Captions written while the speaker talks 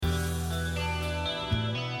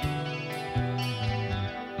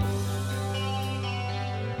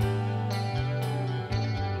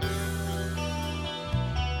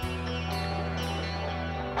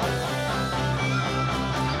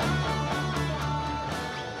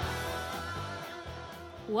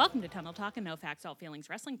Welcome to Tunnel Talk, a No Facts, All Feelings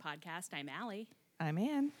wrestling podcast. I'm Allie. I'm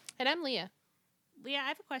Ann. And I'm Leah. Leah, I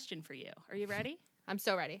have a question for you. Are you ready? I'm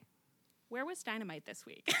so ready. Where was Dynamite this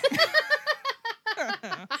week?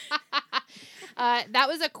 That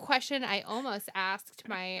was a question I almost asked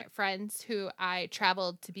my friends who I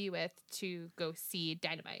traveled to be with to go see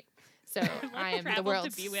Dynamite. So I am the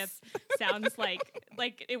world's... to be with sounds like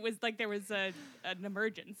it was like there was an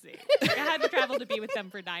emergency. Like I had to travel to be with them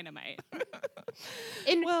for Dynamite.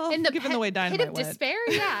 In the given the way Dynamite pit of went. despair,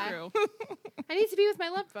 yeah. True. I need to be with my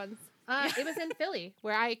loved ones. It was in Philly,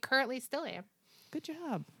 where I currently still am. Good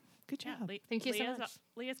job. Good job. Thank you so much.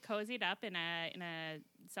 Leah's cozied up in a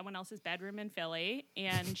someone else's bedroom in Philly,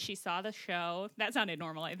 and she saw the show. That sounded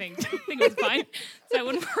normal, I think. I think it was fine, so I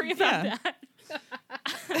wouldn't worry about that.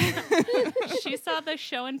 She saw the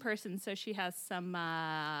show in person, so she has some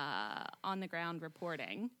on-the-ground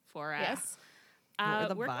reporting for us. What are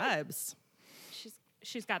the vibes?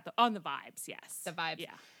 She's got the vibes, yes. The vibes.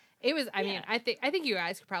 Yeah. It was, I mean, I think you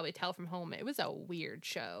guys could probably tell from home, it was a weird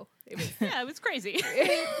show. It was, yeah, it was crazy.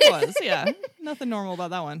 It was, yeah. Nothing normal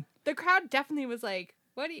about that one. The crowd definitely was like,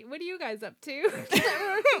 what are you guys up to?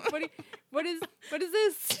 what is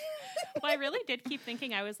this? Well, I really did keep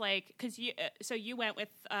thinking. I was like, because you went with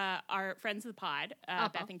our friends of the pod,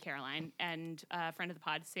 Beth and Caroline, and a friend of the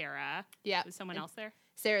pod, Sarah. Yeah. Was someone else there?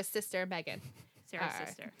 Sarah's sister, Megan. Sarah's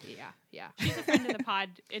sister. Yeah. She's a friend of the pod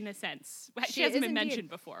in a sense. She hasn't been mentioned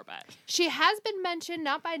before, but she has been mentioned,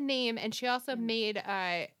 not by name, and she also made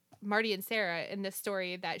Marty and Sarah in this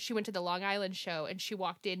story that she went to the Long Island show and she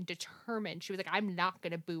walked in determined. She was like, I'm not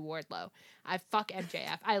going to boo Wardlow. I fuck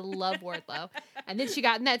MJF. I love Wardlow. And then she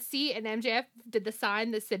got in that seat and MJF did the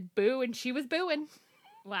sign that said boo and she was booing.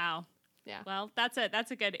 Wow. Yeah. Well, that's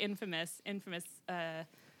a good infamous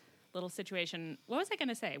little situation. What was I going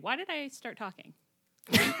to say? Why did I start talking?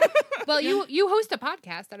 Well, you host a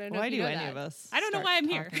podcast. I don't know. Why if do you know any that. of us? I don't know why I'm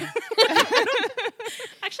here.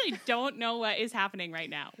 Actually don't know what is happening right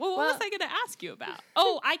now. Well, what was I going to ask you about?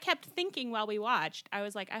 Oh, I kept thinking while we watched. I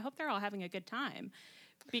was like, I hope they're all having a good time,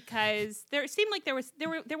 because there seemed like there was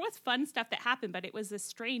fun stuff that happened, but it was a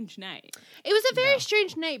strange night. It was a very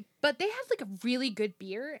strange night, but they had like a really good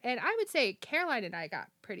beer, and I would say Caroline and I got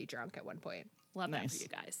pretty drunk at one point. Love that Nice. for you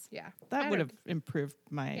guys. Yeah, That would have improved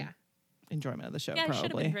my enjoyment of the show, Yeah, I should have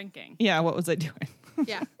probably. been drinking. Yeah, what was I doing?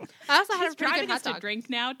 Yeah. I also had She's a pretty driving good us hot to dog. drink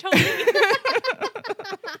now. Totally.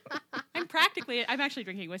 I'm actually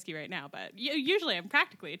drinking whiskey right now, but usually I'm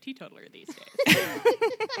practically a teetotaler these days.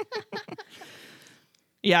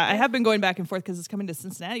 Yeah, I have been going back and forth because it's coming to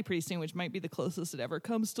Cincinnati pretty soon, which might be the closest it ever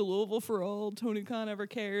comes to Louisville for all Tony Khan ever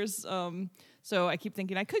cares. So I keep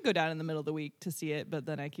thinking I could go down in the middle of the week to see it, but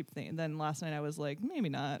then I keep thinking. Then last night I was like, maybe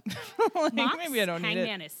not. Maybe I don't need it.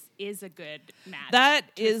 Hangman is a good match. That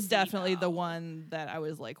is definitely though. the one that I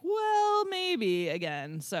was like, well, maybe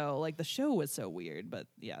again. So like the show was so weird, but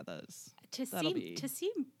yeah, to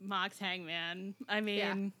see Mox Hangman. I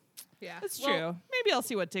mean. Yeah. It's true. Maybe I'll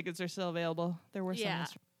see what tickets are still available. There were some. Yeah.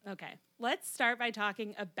 Okay. Let's start by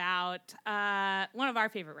talking about one of our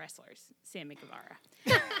favorite wrestlers, Sammy Guevara.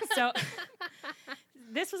 So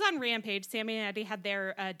this was on Rampage. Sammy and Eddie had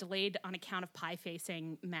their delayed on account of pie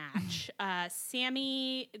facing match.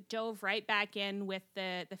 Sammy dove right back in with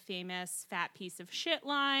the famous fat piece of shit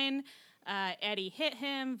line. Eddie hit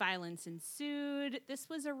him. Violence ensued. This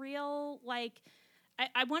was a real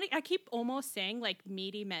I keep almost saying like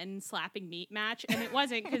meaty men slapping meat match, and it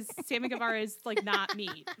wasn't, because Sammy Guevara is like not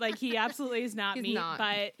meat. Like he absolutely is not meat.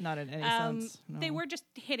 But not in any sense. No. They were just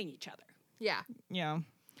hitting each other. Yeah. Yeah.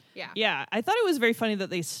 Yeah. Yeah. I thought it was very funny that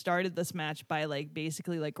they started this match by like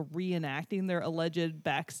basically like reenacting their alleged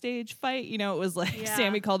backstage fight. You know, it was like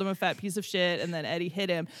Sammy called him a fat piece of shit and then Eddie hit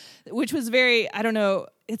him, which was very, I don't know.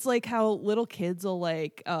 It's like how little kids will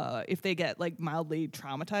like, if they get like mildly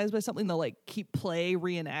traumatized by something, they'll like keep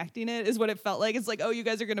reenacting it, is what it felt like. It's like, oh, you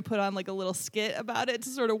guys are going to put on like a little skit about it to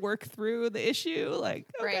sort of work through the issue. Like,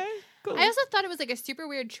 okay, cool. I also thought it was like a super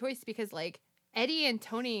weird choice because like Eddie and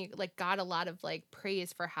Tony like got a lot of like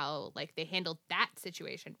praise for how like they handled that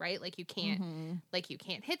situation, right? Like you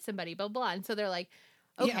can't hit somebody, blah, blah. And so they're like,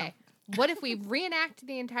 okay, what if we reenact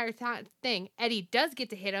the entire thing? Eddie does get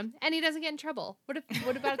to hit him and he doesn't get in trouble.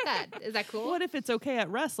 What about that? Is that cool? What if it's okay at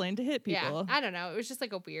wrestling to hit people? Yeah, I don't know. It was just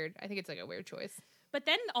like I think it's like a weird choice. But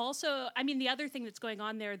then also, I mean, the other thing that's going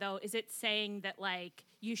on there, though, is it's saying that, like,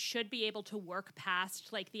 you should be able to work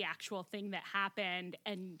past, like, the actual thing that happened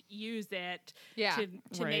and use it to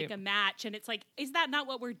make a match. And it's like, is that not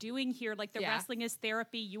what we're doing here? Like, the wrestling is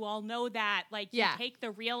therapy. You all know that. Like, you take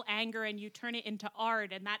the real anger and you turn it into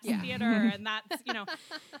art, and that's theater, and that's, you know.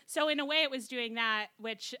 So in a way, it was doing that,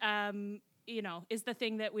 which is the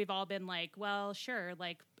thing that we've all been like, well, sure,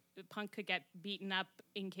 like Punk could get beaten up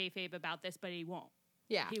in kayfabe about this, but he won't.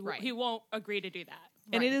 Yeah, he won't agree to do that.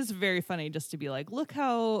 And it is very funny just to be like, look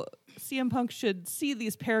how CM Punk should see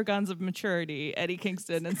these paragons of maturity, Eddie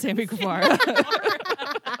Kingston and Sammy Guevara.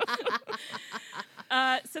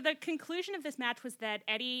 So the conclusion of this match was that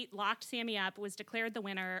Eddie locked Sammy up, was declared the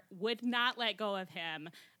winner, would not let go of him.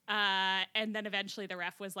 And then eventually the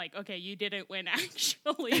ref was like, okay, you didn't win,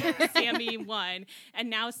 actually. Sammy won. And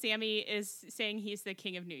now Sammy is saying he's the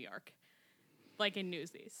king of New York, like in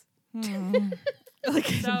Newsies.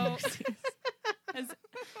 So,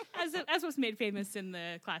 as was made famous in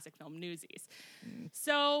the classic film Newsies.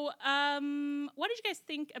 So, what did you guys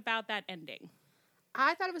think about that ending?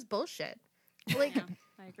 I thought it was bullshit. Like,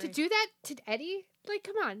 I agree. to do that to Eddie, like,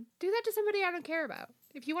 come on, do that to somebody I don't care about.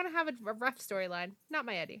 If you want to have a rough storyline, not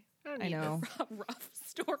my Eddie. I don't need know. A rough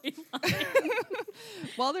storyline.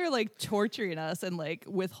 While they're like torturing us and like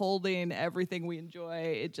withholding everything we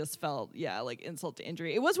enjoy, it just felt, like insult to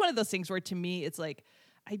injury. It was one of those things where to me, it's like,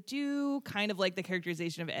 I do kind of like the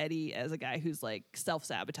characterization of Eddie as a guy who's like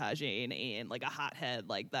self-sabotaging and like a hothead.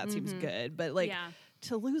 Like that seems good. But like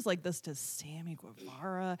to lose like this to Sammy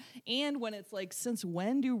Guevara, and when it's like, since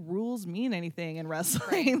when do rules mean anything in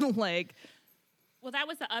wrestling? Like, well, that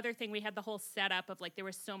was the other thing. We had the whole setup of like there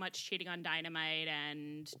was so much cheating on Dynamite,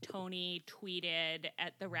 and Tony tweeted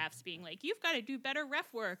at the refs being like, "You've got to do better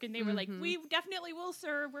ref work," and they were like, "We definitely will,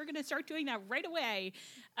 sir. We're going to start doing that right away."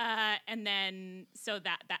 And then so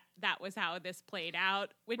that was how this played out,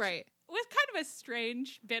 which was kind of a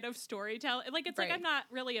strange bit of storytelling. Like it's like I'm not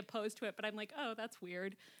really opposed to it, but I'm like, oh, that's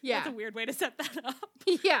weird. Yeah, that's a weird way to set that up.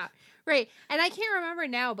 Yeah, right. And I can't remember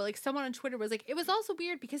now, but like someone on Twitter was like, it was also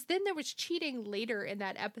weird because then there was cheating later in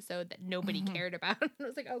that episode that nobody cared about. And I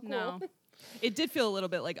was like, oh, cool. No. It did feel a little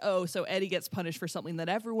bit like, oh, so Eddie gets punished for something that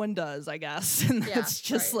everyone does, I guess. And that's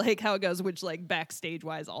just like how it goes, which like backstage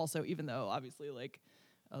wise also, even though obviously like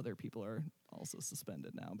other people are also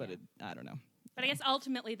suspended now, but I don't know. But I guess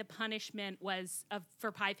ultimately the punishment was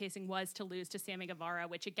for pie facing was to lose to Sammy Guevara,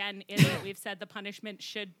 which again is what we've said the punishment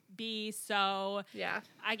should be. So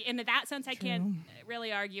in that sense, I can't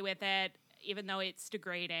really argue with it, even though it's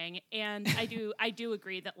degrading. And I do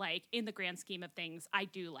agree that like in the grand scheme of things, I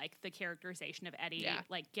do like the characterization of Eddie,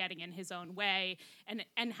 like getting in his own way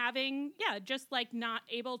and having just like not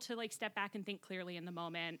able to like step back and think clearly in the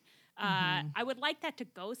moment. I would like that to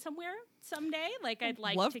go somewhere someday. Like I'd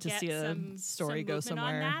like love to to get see some story go somewhere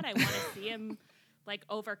on that. I want to see him like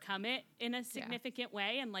overcome it in a significant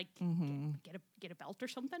way and like get a belt or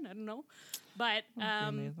something. I don't know, but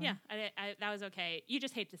that was okay. You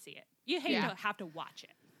just hate to see it. You hate to have to watch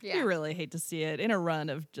it. Yeah. You really hate to see it in a run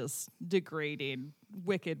of just degrading,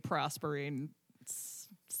 wicked, prospering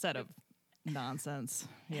set of nonsense.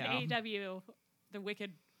 Yeah, AEW, the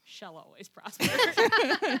wicked shall always prosper.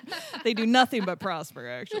 They do nothing but prosper,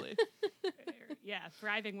 actually.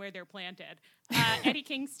 Thriving where they're planted. Eddie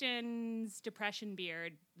Kingston's depression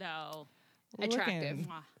beard, though. Attractive.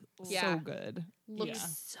 So good.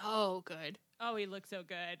 Looks so good. Oh, he looks so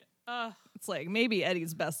good. It's like maybe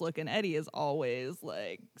Eddie's best look, and Eddie is always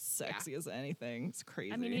like sexy as anything. It's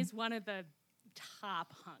crazy. I mean, he's one of the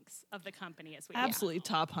top hunks of the company as we absolutely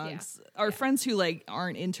top hunks. Our friends who like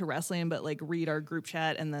aren't into wrestling but like read our group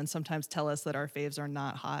chat and then sometimes tell us that our faves are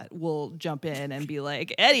not hot will jump in and be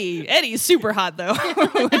like, Eddie's super hot though.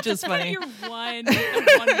 Which is funny. Your one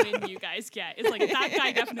win you guys get. It's like that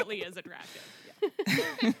guy definitely is attractive.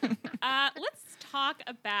 Let's talk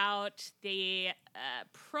about the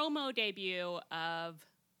promo debut of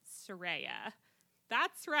Saraya.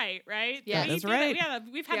 That's right? Yeah, that's right.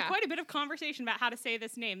 We've had quite a bit of conversation about how to say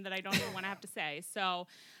this name that I don't even want to have to say. So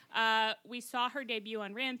we saw her debut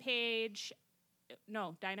on Rampage.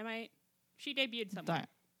 No, Dynamite. She debuted somewhere.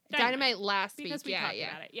 Dynamite last week. Because we talked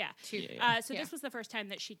about it. So this was the first time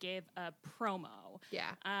that she gave a promo.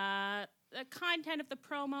 The content of the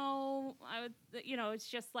promo, it's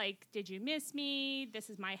just like, did you miss me? This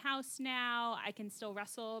is my house now. I can still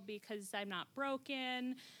wrestle because I'm not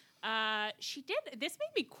broken. This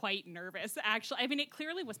made me quite nervous, actually. I mean, it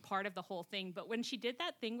clearly was part of the whole thing, but when she did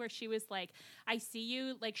that thing where she was like, I see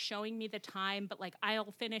you like showing me the time, but like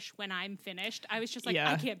I'll finish when I'm finished, I was just like,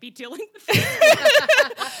 I can't be dealing with this.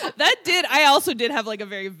 I also did have like a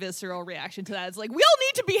very visceral reaction to that. It's like, we all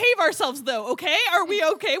need to behave ourselves though, okay? Are we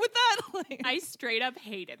okay with that? I straight up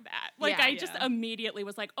hated that. Like I just immediately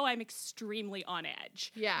was like, oh, I'm extremely on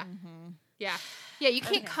edge. Yeah, you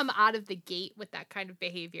can't come out of the gate with that kind of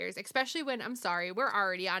behaviors, especially when, I'm sorry, we're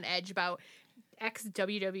already on edge about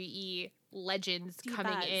ex-WWE legends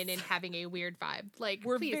coming in and having a weird vibe. Like,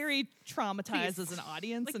 we're please. very traumatized as an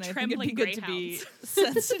audience, like and I think it'd be good to be greyhounds.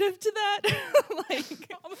 sensitive to that.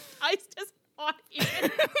 Like, I just want you.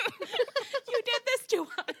 You did this to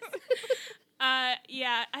us.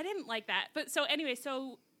 Yeah, I didn't like that. But so anyway,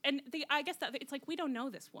 I guess that it's like we don't know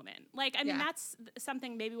this woman. Like, I mean, that's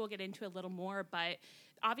something maybe we'll get into a little more, but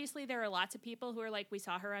obviously there are lots of people who are like, we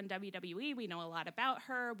saw her on WWE, we know a lot about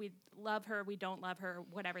her, we love her, we don't love her,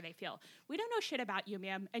 whatever they feel. We don't know shit about you,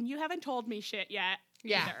 ma'am, and you haven't told me shit yet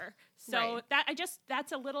either. So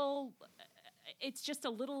that's a little, it's just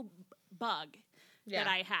a little bug that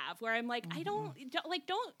I have where I'm like, I don't,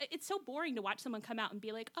 it's so boring to watch someone come out and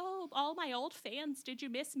be like, oh, all my old fans, did you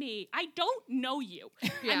miss me? I don't know you.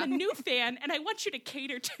 I'm a new fan and I want you to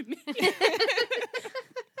cater to me.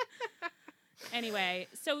 Anyway,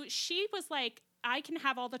 so she was like, I can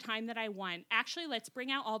have all the time that I want. Actually, let's bring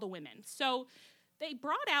out all the women. So they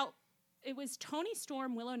brought out, it was Toni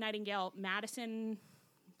Storm, Willow Nightingale, Madison,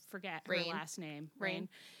 forget her last name. Rain.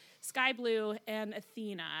 Sky Blue, and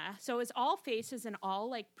Athena. So it's all faces and all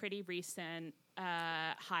like pretty recent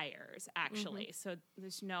hires, actually. So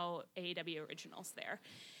there's no AEW originals there.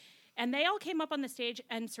 And they all came up on the stage,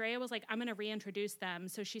 and Saraya was like, I'm going to reintroduce them.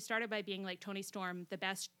 So she started by being like, Toni Storm, the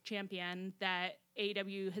best champion that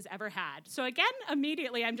AEW has ever had. So again,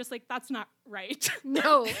 immediately, I'm just like, that's not right.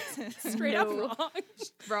 No. Straight up wrong.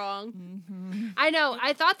 Wrong. I know.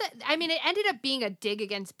 I thought that, I mean, it ended up being a dig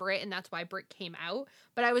against Britt, and that's why Britt came out.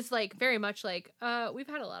 But I was like, very much like, we've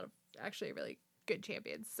had a lot of actually really good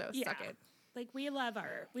champions, so suck it. Like, we love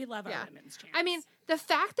our women's champs. I mean, the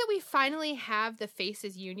fact that we finally have the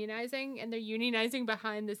faces unionizing, and they're unionizing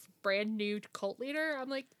behind this brand new cult leader, I'm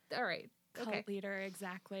like, all right. Cult leader,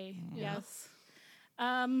 exactly. Yes.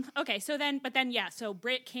 Okay, so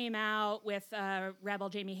Britt came out with Rebel,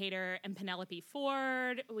 Jamie Hayter, and Penelope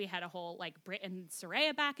Ford. We had a whole, like, Britt and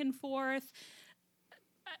Saraya back and forth.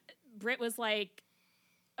 Britt was like,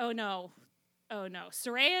 oh no.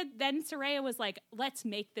 Saraya was like, let's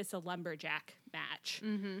make this a lumberjack match.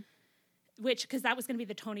 Because that was going to be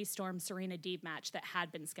the Toni Storm, Serena Deeb match that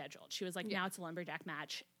had been scheduled. She was like, now it's a lumberjack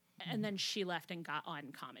match. And then she left and got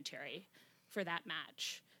on commentary for that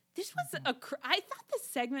match. This was I thought this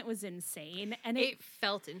segment was insane. And it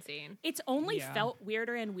felt insane. It's only felt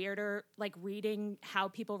weirder and weirder, like, reading how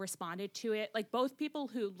people responded to it. Like, both people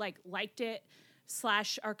who, like, liked it /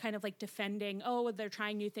 are kind of like defending, oh, they're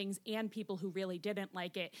trying new things, and people who really didn't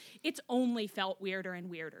like it. It's only felt weirder and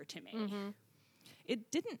weirder to me.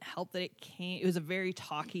 It didn't help that it was a very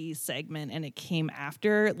talky segment, and it came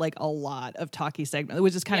after like a lot of talky segments,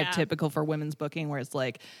 which is kind of typical for women's booking, where it's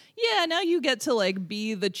like, now you get to like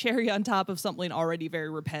be the cherry on top of something already very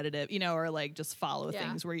repetitive, or like just follow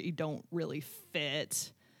things where you don't really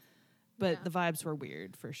fit. But the vibes were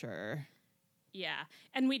weird for sure. Yeah.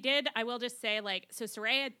 And I will just say, like, so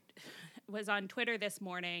Saraya was on Twitter this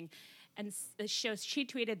morning, and she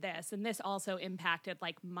tweeted this, and this also impacted,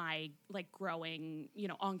 like, my, like, growing,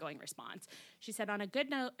 ongoing response. She said, on a good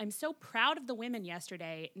note, I'm so proud of the women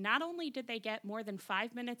yesterday. Not only did they get more than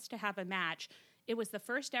 5 minutes to have a match, it was the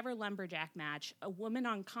first ever lumberjack match, a woman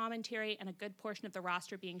on commentary, and a good portion of the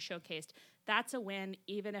roster being showcased. That's a win,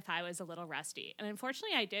 even if I was a little rusty. And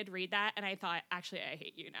unfortunately, I did read that, and I thought, actually, I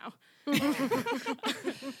hate you now.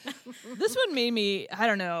 This one made me, I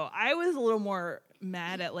don't know, I was a little more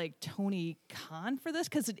mad at, like, Tony Khan for this,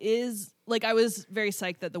 because it is, like, I was very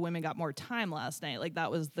psyched that the women got more time last night. Like, that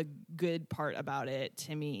was the good part about it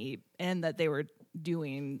to me, and that they were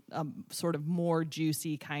doing sort of more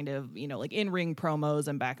juicy kind of, like in-ring promos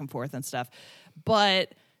and back and forth and stuff.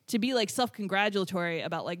 But to be like self-congratulatory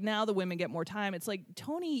about like, now the women get more time, it's like,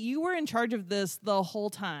 Tony, you were in charge of this the whole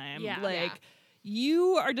time.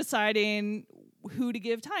 You are deciding who to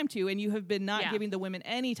give time to, and you have been not giving the women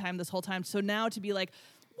any time this whole time. So now to be like,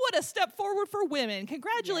 what a step forward for women.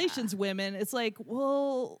 Congratulations, women. It's like,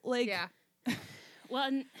 well, like... Well,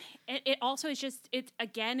 and it also is just, it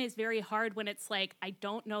again is very hard when it's like, I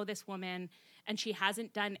don't know this woman, and she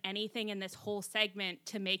hasn't done anything in this whole segment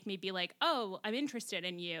to make me be like, oh, I'm interested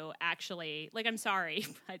in you, actually. Like, I'm sorry,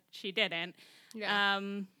 but she didn't.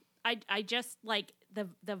 I just, like, the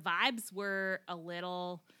vibes were a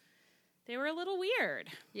little weird.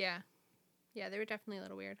 Yeah, they were definitely a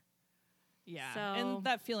little weird. Yeah, and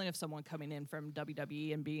that feeling of someone coming in from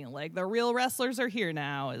WWE and being like, the real wrestlers are here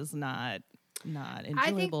now is not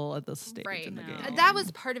enjoyable at this stage in the game. That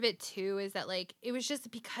was part of it too, is that like it was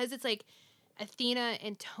just because it's like Athena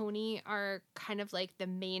and Toni are kind of like the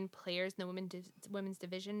main players in the women's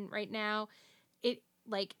division right now. It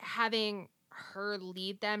like having her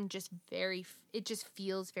lead them just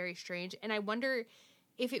feels very strange, and I wonder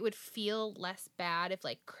if it would feel less bad if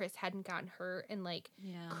like Chris hadn't gotten hurt and like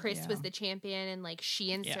Chris was the champion and like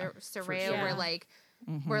she and Saraya were like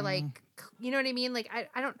were like, you know what I mean? Like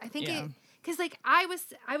I think it, because like I was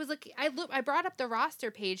looking, I brought up the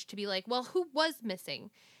roster page to be like, well, who was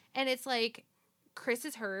missing? And it's like Chris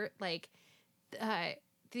is hurt, like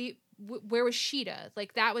where was Sheeta?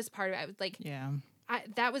 Like that was part of it. I was like,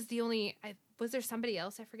 that was the only. Was there somebody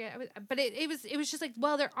else? I forget. But it was just like,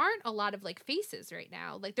 well, there aren't a lot of like faces right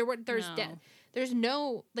now. Like there's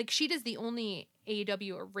no like Sheeta's the only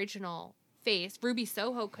AEW original face. Ruby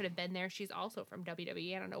Soho could have been there. She's also from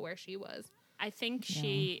WWE. I don't know where she was. I think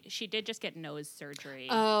she did just get nose surgery.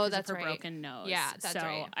 Oh, that's her right. broken nose. Yeah, that's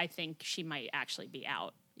right. So I think she might actually be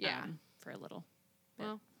out. For a little bit.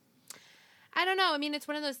 Well, I don't know. I mean, it's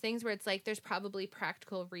one of those things where it's like there's probably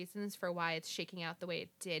practical reasons for why it's shaking out the way it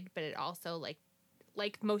did, but it also like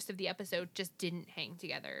most of the episode just didn't hang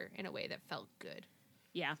together in a way that felt good.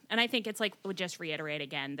 Yeah, and I think it's like we'll just reiterate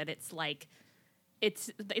again that it's like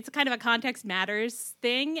it's kind of a context matters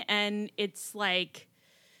thing, and it's like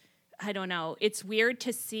I don't know. It's weird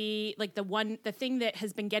to see like the thing that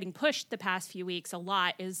has been getting pushed the past few weeks a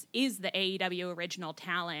lot is the AEW original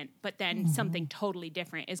talent, but then something totally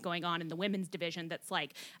different is going on in the women's division that's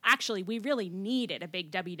like, actually, we really needed a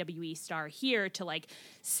big WWE star here to like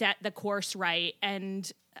set the course right.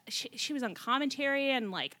 And she was on commentary and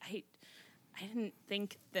like I didn't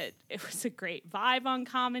think that it was a great vibe on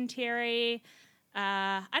commentary.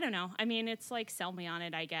 I don't know. I mean, it's like sell me on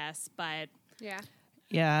it, I guess, but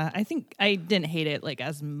yeah, I think I didn't hate it like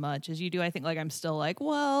as much as you do. I think like I'm still like,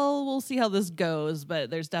 well, we'll see how this goes, but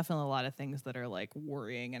there's definitely a lot of things that are like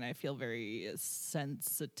worrying, and I feel very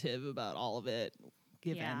sensitive about all of it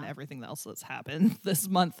given everything else that's happened this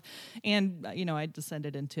month. And you know, I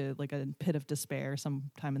descended into like a pit of despair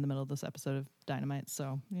sometime in the middle of this episode of Dynamite,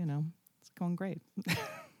 so you know, it's going great.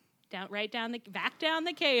 Back down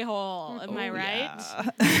the K-hole. Am I right?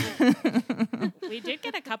 Yeah. We did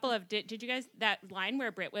get a couple of. Did you guys that line where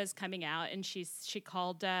Britt was coming out and she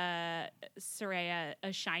called Saraya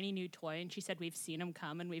a shiny new toy and she said we've seen him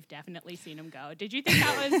come and we've definitely seen him go. Did you think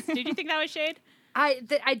that was shade? I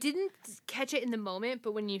didn't catch it in the moment,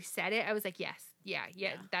 but when you said it, I was like, yes, yeah,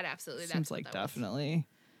 that absolutely seems like that definitely.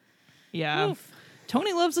 Yeah. Oof.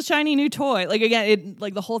 Tony loves a shiny new toy. Like, again, it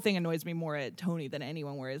like the whole thing annoys me more at Tony than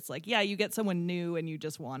anyone, where it's like, yeah, you get someone new and you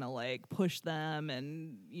just want to like push them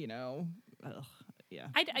and, you know,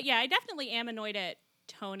 I definitely am annoyed at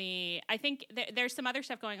Tony. I think there's some other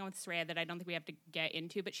stuff going on with Saraya that I don't think we have to get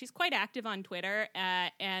into, but she's quite active on Twitter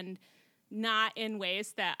and not in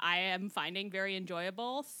ways that I am finding very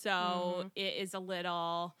enjoyable. So it is a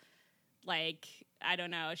little like, I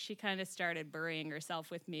don't know, she kind of started burying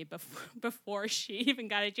herself with me before she even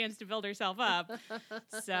got a chance to build herself up.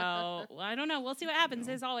 So I don't know. We'll see what happens.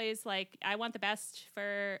 As always, like I want the best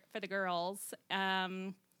for the girls,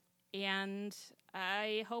 and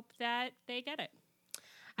I hope that they get it.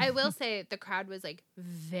 I will say the crowd was like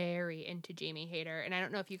very into Jamie Hayter, and I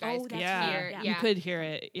don't know if you guys could hear. You could hear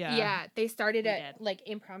it. Yeah, they started a like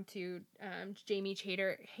impromptu Jamie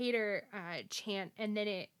Hayter chant, and then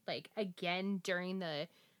it like again during the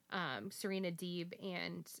Serena Deeb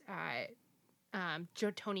and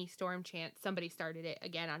Tony Storm chant. Somebody started it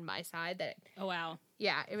again on my side. Oh wow,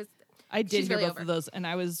 yeah, it was. I did hear both of those, and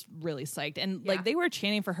I was really psyched. And like they were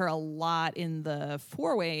chanting for her a lot in the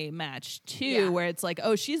 4-way match too, where it's like,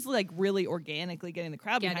 oh, she's like really organically getting the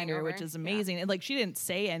crowd behind her, which is amazing. And like she didn't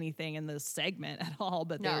say anything in this segment at all,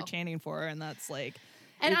 but they were chanting for her, and that's like.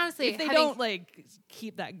 And honestly, if they don't like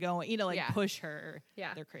keep that going, you know, like push her,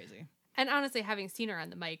 they're crazy. And honestly, having seen her on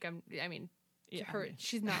the mic,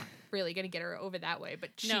 she's not really going to get her over that way,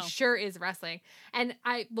 but she sure is wrestling. And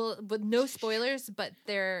I will, with no spoilers, but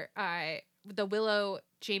the Willow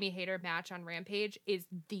Jamie Hayter match on Rampage it's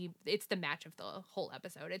the match of the whole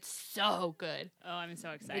episode. It's so good. Oh, I'm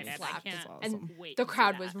so excited! I can't and wait. The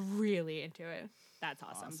crowd was really into it. That's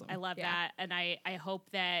awesome. I love that, and I hope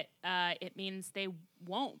that it means they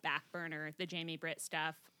won't backburner the Jamie Britt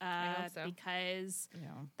stuff I hope so. because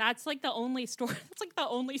that's like the only story. That's like the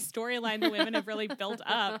only storyline the women have really built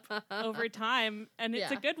up over time, and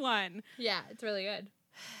it's a good one. Yeah, it's really good.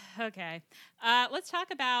 Okay, let's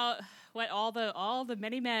talk about what all the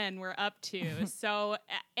many men were up to. So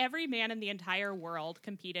every man in the entire world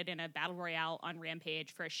competed in a battle royale on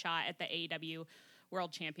Rampage for a shot at the AEW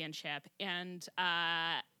World Championship, and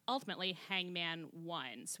ultimately Hangman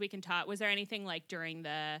won. So we can talk. Was there anything like during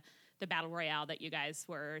the battle royale that you guys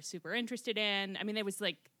were super interested in? I mean, it was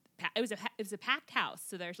like it was a packed house,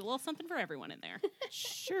 so there's a little something for everyone in there.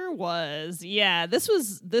 Sure was. Yeah, this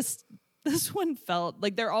This one felt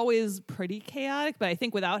like they're always pretty chaotic, but I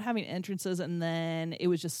think without having entrances and then it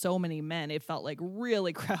was just so many men, it felt like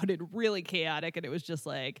really crowded, really chaotic, and it was just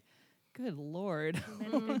like, good Lord.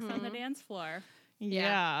 Many things on the dance floor.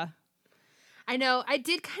 Yeah. I know. I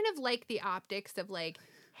did kind of like the optics of like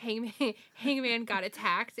Hangman got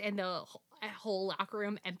attacked and the whole locker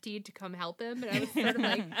room emptied to come help him, and I was sort of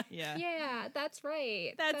like, yeah, that's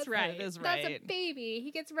right. That's right. That is right. That's a baby.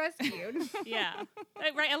 He gets rescued. Yeah.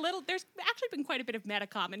 Right. There's actually been quite a bit of meta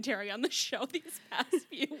commentary on the show these past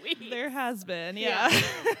few weeks. There has been, yeah.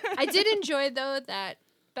 I did enjoy, though, that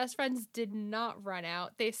best friends did not run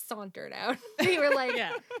out. They sauntered out. They were like,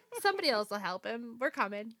 somebody else will help him. We're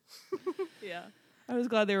coming. Yeah. I was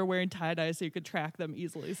glad they were wearing tie-dye so you could track them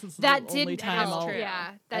easily. Since That it's the only did time help. I'll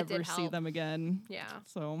Yeah, that ever did see help. them again. Yeah.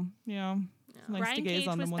 So, yeah. It's nice Brian to gaze Cage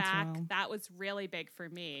on was them once back. in a while. That was really big for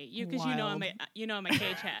me. Because you know I'm a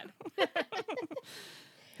cage head.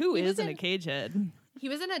 Who He was isn't a in- cage head? He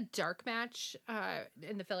was in a dark match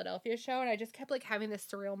in the Philadelphia show, and I just kept like having this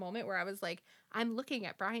surreal moment where I was like, I'm looking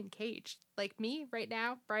at Brian Cage. Like me right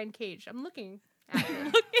now, Brian Cage. I'm looking at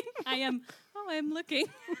him. I'm looking.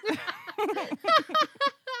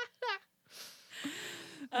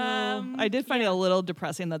 I did find it a little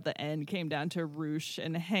depressing that the end came down to Roosh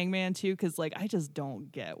and Hangman too, because like I just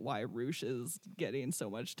don't get why Roosh is getting so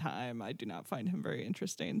much time. I do not find him very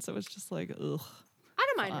interesting, so it's just like, ugh.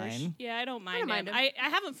 I don't mind Roosh. Fine. Yeah, I don't mind him. I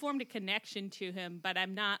haven't formed a connection to him, but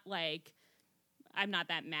I'm not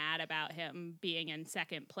that mad about him being in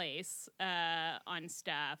second place on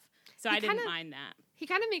stuff. So I didn't mind that. He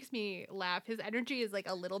kind of makes me laugh. His energy is like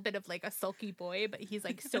a little bit of like a sulky boy, but he's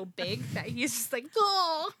like so big that he's just like,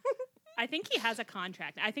 oh. I think he has a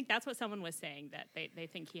contract. I think that's what someone was saying, that they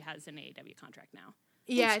think he has an AEW contract now.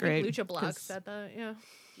 Yeah, That's I think great, Lucha Blog 'cause- said that. Yeah.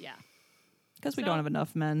 Yeah. Because we So- don't have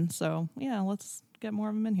enough men, so yeah, let's get more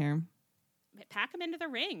of them in here. Pack him into the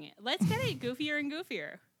ring. Let's get it goofier and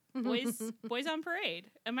goofier. Boys on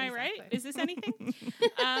parade. Am I right? Exactly. Is this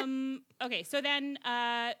anything? Okay, so then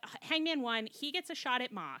Hangman won. He gets a shot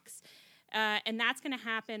at Mox. And that's going to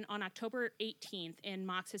happen on October 18th in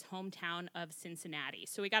Mox's hometown of Cincinnati.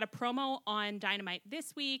 So we got a promo on Dynamite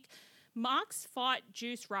this week. Mox fought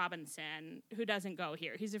Juice Robinson, who doesn't go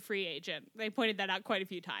here. He's a free agent. They pointed that out quite a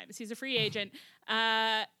few times. He's a free agent.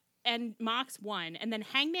 And Mox won. And then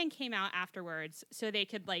Hangman came out afterwards so they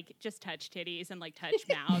could, like, just touch titties and, like, touch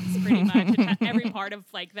mouths pretty much. Every part of,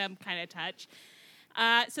 like, them kind of touch.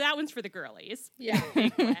 So that one's for the girlies. Yeah.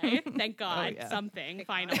 Big way. Thank God. yeah. Something,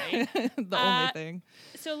 finally. The only thing.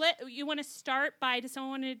 So you want to start by, does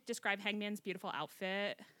someone want to describe Hangman's beautiful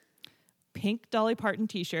outfit? Pink Dolly Parton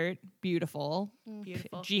t-shirt, beautiful.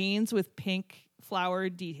 Beautiful. Jeans with pink flower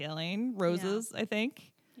detailing, roses, I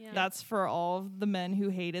think. Yeah. That's for all the men who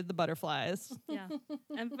hated the butterflies. Yeah.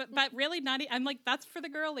 But really not, I'm like, that's for the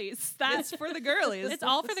girlies. That's for the girlies. It's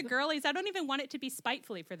all for the girlies. I don't even want it to be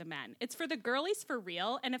spitefully for the men. It's for the girlies for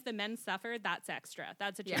real. And if the men suffer, that's extra.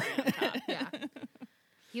 That's a cherry on top. Yeah.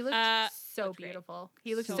 He looked so looked great. beautiful.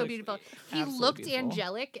 He looked So so beautiful. sweet. He Absolutely looked beautiful.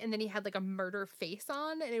 angelic, and then he had like a murder face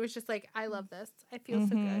on, and it was just like, I love this. I feel so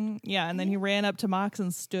good. Mhm. Yeah, and then he ran up to Mox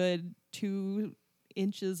and stood 2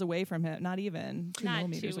 inches away from him. Not even 2 Not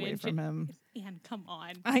millimeters 2 away inches. from him. And come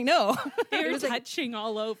on. I know. They were was like- touching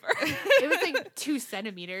all over. It was like 2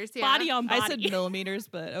 centimeters. Yeah. Body on body. I said millimeters,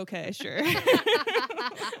 but okay, sure.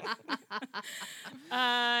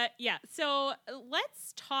 Yeah. So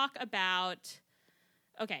let's talk about.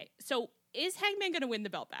 Okay. So is Hangman going to win the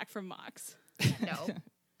belt back from Mox? No.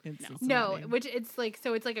 In No, Cincinnati. which it's like,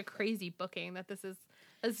 so it's like a crazy booking that this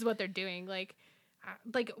is what they're doing. Like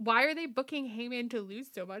why are they booking Hangman to lose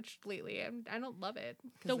so much lately? I don't love it.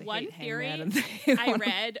 The they one hate theory Hangman and they I wanna-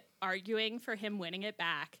 read arguing for him winning it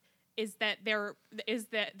back is that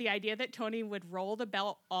the idea that Tony would roll the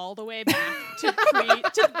belt all the way back to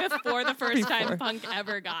before the first time Punk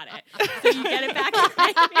ever got it. So you get it back in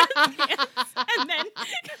Hangman's hands, and then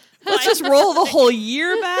Let's just roll the whole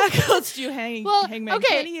year back. Let's do Hangman okay.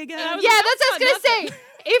 Kenny again. I was Yeah, like, that's what I was that's gonna say.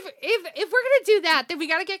 If we're gonna do that, then we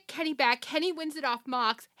gotta get Kenny back. Kenny wins it off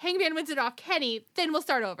Mox. Hangman wins it off Kenny. Then we'll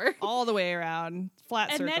start over. All the way around, flat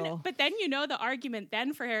And circle. then the argument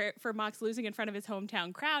then for Mox losing in front of his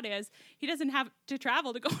hometown crowd is he doesn't have to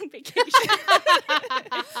travel to go on vacation.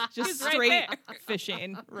 Just He's right straight there.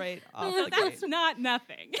 fishing right off So the that's gate. not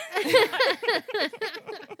nothing.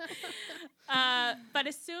 But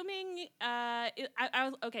assuming,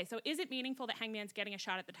 okay, so is it meaningful that Hangman's getting a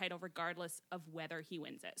shot at the title regardless of whether he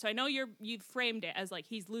wins it? So I know you've framed it as like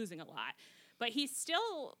he's losing a lot, but he's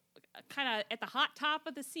still kind of at the hot top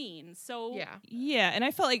of the scene. So yeah, and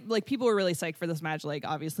I felt like people were really psyched for this match, like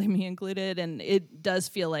obviously me included, and it does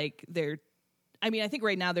feel like I think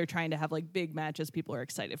right now they're trying to have like big matches people are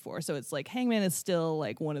excited for. So it's like Hangman is still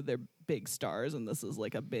like one of their big stars, and this is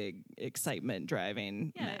like a big excitement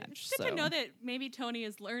driving match. It's good to know that maybe Tony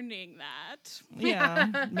is learning that.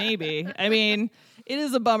 Yeah, maybe. I mean, it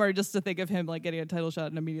is a bummer just to think of him like getting a title shot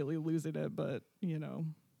and immediately losing it, but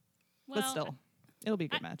but still, it'll be a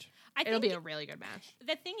good match. It'll be a really good match.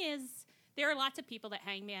 The thing is, there are lots of people that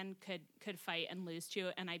Hangman could fight and lose to,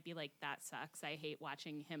 and I'd be like, that sucks. I hate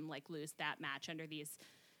watching him like lose that match under these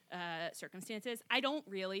circumstances. I don't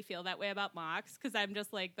really feel that way about Mox because I'm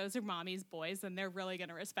just like, those are mommy's boys, and they're really going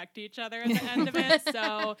to respect each other at the end of it.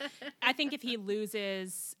 So I think if he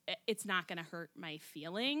loses, it's not going to hurt my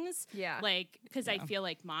feelings. Yeah, like because I feel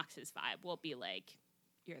like Mox's vibe will be like,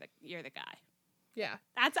 you're the guy. Yeah,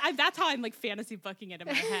 that's how I'm like fantasy booking it in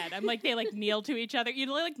my head. I'm like they like kneel to each other.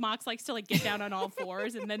 Like Mox likes to like get down on all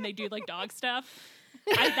fours and then they do like dog stuff.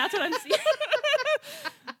 That's what I'm seeing.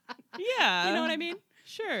 Yeah, you know what I mean?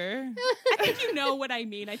 Sure. I think you know what I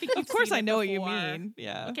mean. I think of course I know what you mean.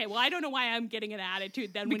 Yeah. Okay. Well, I don't know why I'm getting an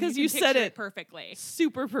attitude then because when you said it perfectly.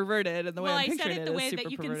 Super perverted, and the way I'm picturing it the way is that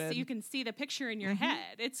super you can see the picture in your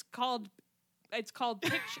head. It's called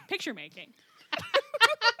picture making.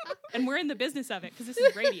 And we're in the business of it because this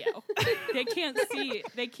is radio. They can't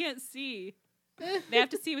see. They have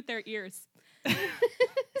to see with their ears.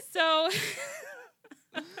 So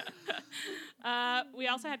we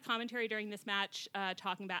also had commentary during this match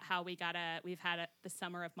talking about how we've had the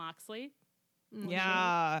summer of Moxley.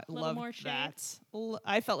 Yeah, love more that.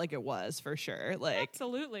 I felt like it was for sure. Like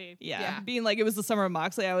absolutely. Yeah. Being like it was the summer of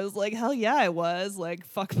Moxley, I was like, hell yeah, it was. Like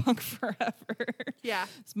fuck Punk forever. Yeah.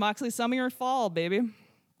 It's Moxley summer or fall, baby.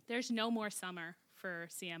 There's no more summer for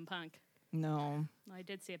CM Punk. No. I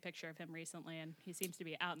did see a picture of him recently, and he seems to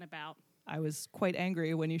be out and about. I was quite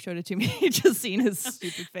angry when you showed it to me, just seeing his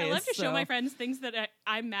stupid face. I love to show my friends things that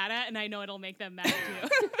I'm mad at, and I know it'll make them mad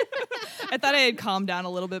too. I thought I had calmed down a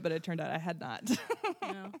little bit, but it turned out I had not.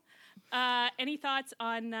 No. Any thoughts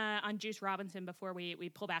on Juice Robinson before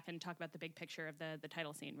we pull back and talk about the big picture of the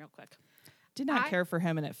title scene real quick? Did not care for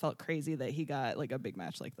him, and it felt crazy that he got like a big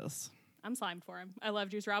match like this. I'm slimed for him. I love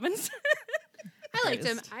Juice Robinson. I liked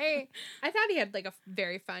him. I thought he had like a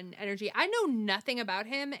very fun energy. I know nothing about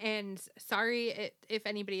him, and sorry if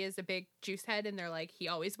anybody is a big Juice head and they're like, he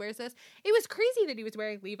always wears this. It was crazy that he was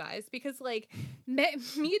wearing Levi's because like me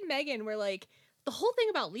and Megan were like, the whole thing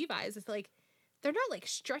about Levi's is like, they're not like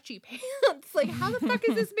stretchy pants. Like, how the fuck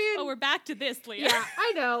is this man? Oh, we're back to this, Leah. Yeah,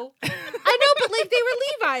 I know, but like they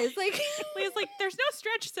were Levi's. Like, Leah's like, there's no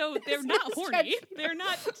stretch, so they're not horny. They're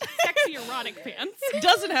not sexy erotic pants.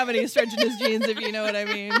 Doesn't have any stretch in his jeans, if you know what I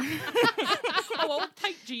mean. Oh, well,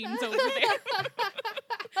 tight jeans over there.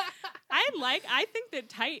 I think that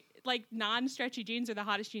tight, like non-stretchy jeans are the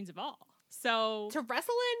hottest jeans of all. So to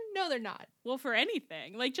wrestle in? No, they're not. Well, for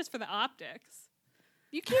anything, like just for the optics.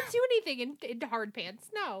 You can't do anything in hard pants.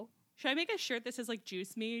 No. Should I make a shirt that says like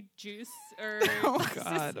 "Juice Me, Juice" or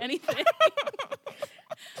God. anything?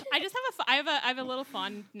 I just have I have a little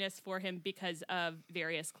fondness for him because of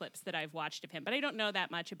various clips that I've watched of him, but I don't know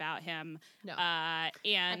that much about him. No.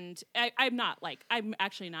 And I'm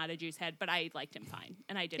actually not a Juice head, but I liked him fine,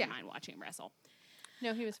 and I didn't mind watching him wrestle.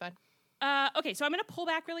 No, he was fun. Okay, so I'm going to pull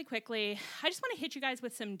back really quickly. I just want to hit you guys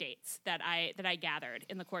with some dates that I gathered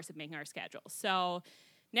in the course of making our schedule. So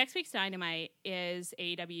next week's Dynamite is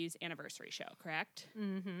AEW's anniversary show, correct?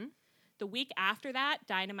 Mm-hmm. The week after that,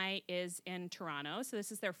 Dynamite is in Toronto. So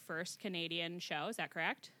this is their first Canadian show. Is that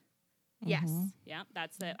correct? Yes. Mm-hmm. Yeah,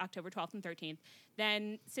 that's the October 12th and 13th.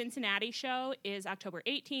 Then Cincinnati show is October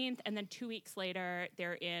 18th. And then 2 weeks later,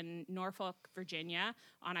 they're in Norfolk, Virginia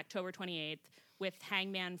on October 28th with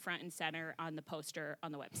Hangman front and center on the poster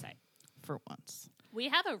on the website. For once. We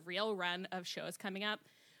have a real run of shows coming up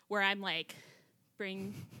where I'm like,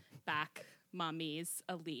 bring back Mommy's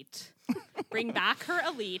Elite. Bring back her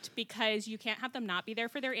Elite because you can't have them not be there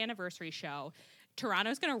for their anniversary show.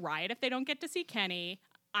 Toronto's going to riot if they don't get to see Kenny.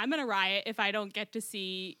 I'm going to riot if I don't get to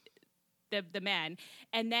see the men.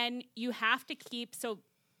 And then you have to keep... So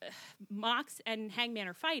Mox and Hangman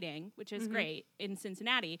are fighting, which is great in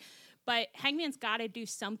Cincinnati. But Hangman's got to do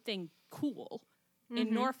something cool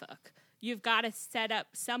in Norfolk. You've got to set up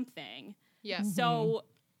something. Yeah. So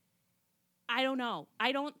I don't know.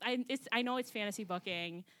 I know it's fantasy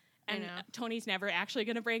booking, and Tony's never actually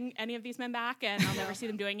going to bring any of these men back, and I'll never see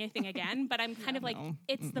them doing anything again. But I'm kind of like,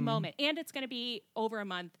 it's the moment, and it's going to be over a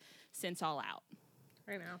month since All Out.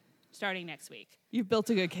 Right now, starting next week. You've built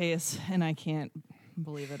a good case, and I can't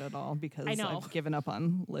believe it at all because I know. I've given up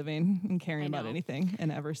on living and caring about anything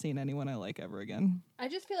and ever seeing anyone I like ever again. I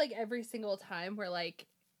just feel like every single time we're like,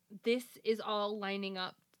 this is all lining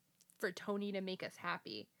up for Tony to make us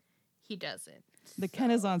happy. He doesn't. The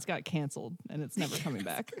Kenazons got canceled and it's never coming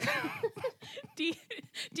back.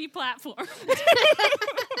 Deplatformed.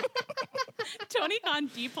 Tony Khan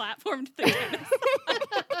deplatformed the Kenazons.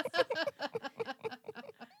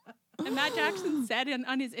 And Matt Jackson said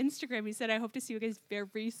on his Instagram, he said, I hope to see you guys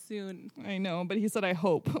very soon. I know, but he said, I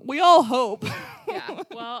hope. We all hope. Yeah.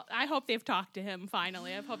 Well, I hope they've talked to him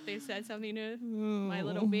finally. I hope they've said something to my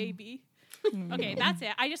little baby. Okay, that's it.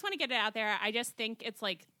 I just want to get it out there. I just think it's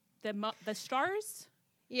like the stars.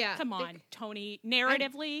 Yeah. Come on, Tony.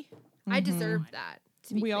 Narratively. I deserve that.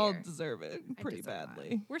 We all deserve it pretty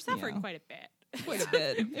badly. We're suffering quite a bit. Quite a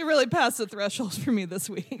bit. It really passed the threshold for me this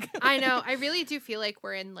week. I know. I really do feel like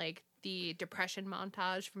we're in like the depression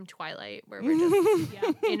montage from Twilight where we're just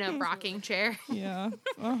in a rocking chair. Yeah.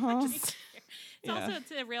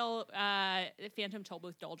 It's a real Phantom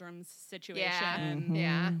Tollbooth Doldrums situation.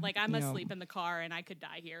 Yeah. Like I'm asleep in the car and I could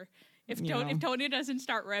die here. If Tony doesn't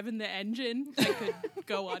start revving the engine, I could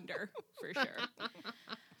go under for sure.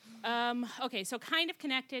 Okay, so kind of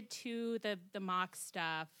connected to the Mox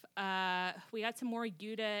stuff. We got some more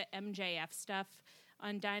Yuta MJF stuff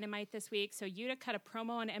on Dynamite this week. So Yuta cut a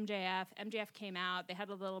promo on MJF. MJF came out. They had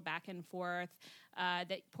a little back and forth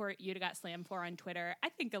that poor Yuta got slammed for on Twitter. I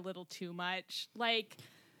think a little too much. Like,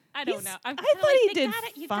 I don't know. I thought he did fine.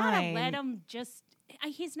 You gotta let him just...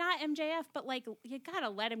 He's not MJF, but like you gotta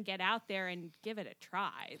let him get out there and give it a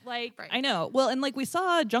try. Like I know. Well, and like we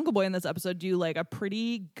saw Jungle Boy in this episode do like a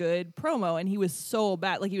pretty good promo, and he was so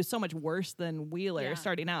bad. Like he was so much worse than Wheeler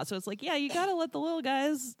starting out. So it's like, yeah, you gotta let the little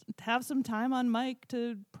guys have some time on mic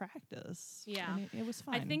to practice. Yeah, and it was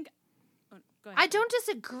fine. I think. Go ahead. I don't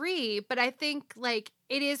disagree, but I think like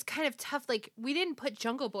it is kind of tough. Like we didn't put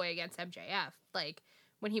Jungle Boy against MJF. Like.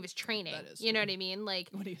 When he was training, you know what I mean? Like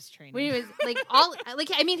when he was training, when he was like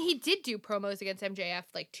he did do promos against MJF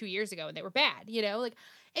like 2 years ago, and they were bad. You know, like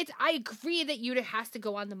I agree that Yuta has to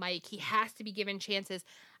go on the mic. He has to be given chances.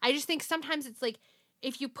 I just think sometimes it's like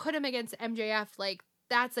if you put him against MJF, like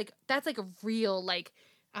that's like a real like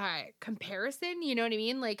comparison. You know what I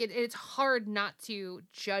mean? Like it's hard not to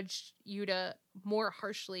judge Yuta more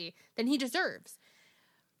harshly than he deserves.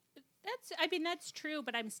 That's true,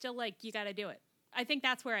 but I'm still like you got to do it. I think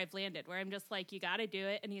that's where I've landed, where I'm just like, you got to do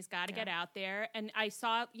it, and he's got to get out there. And I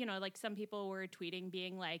saw, like some people were tweeting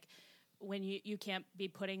being like, when you can't be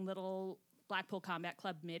putting little Blackpool Combat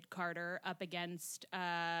Club mid-Carter up against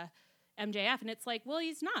MJF. And it's like, well,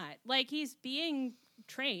 he's not. Like, he's being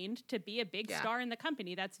trained to be a big star in the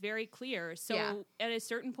company. That's very clear. So at a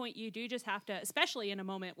certain point, you do just have to, especially in a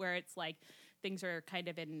moment where it's like, things are kind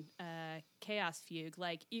of in chaos fugue.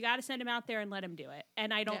 Like, you got to send him out there and let him do it.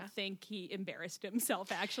 And I don't think he embarrassed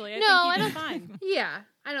himself, actually. I think he did fine. Yeah,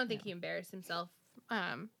 I don't think he embarrassed himself.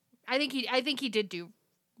 I think he did do...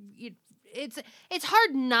 It's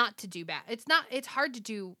hard not to do bad. It's hard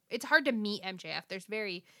to meet MJF. There's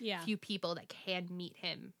very few people that can meet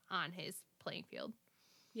him on his playing field.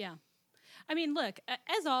 Yeah. I mean, look,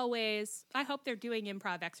 as always, I hope they're doing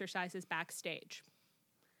improv exercises backstage.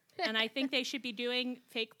 And I think they should be doing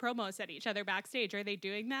fake promos at each other backstage. Are they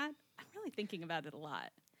doing that? I'm really thinking about it a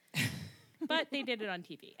lot. But they did it on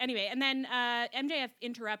TV. Anyway, and then MJF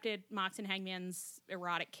interrupted Mox and Hangman's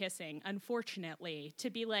erotic kissing, unfortunately, to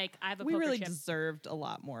be like, I have a poker chip. We really chip. Deserved a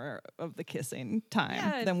lot more of the kissing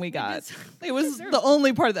time than we got. We it was the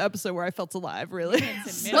only part of the episode where I felt alive, really.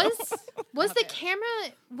 Was the camera...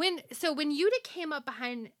 When Yuta came up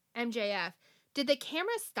behind MJF, did the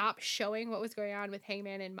camera stop showing what was going on with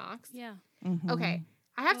Hangman and Mox? Yeah. Mm-hmm. Okay.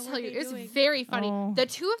 I have to tell you, it was very funny. The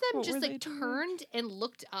two of them just like turned and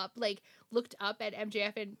looked up at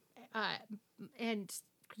MJF and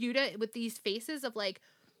Yuta with these faces of like,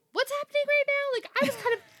 what's happening right now? Like I was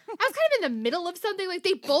kind of in the middle of something. Like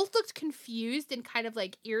they both looked confused and kind of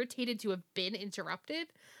like irritated to have been interrupted.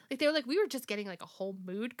 Like they were like, we were just getting like a whole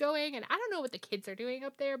mood going, and I don't know what the kids are doing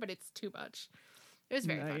up there, but it's too much. It was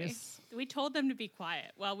very funny. We told them to be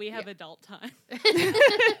quiet while we have adult time.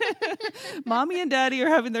 Mommy and Daddy are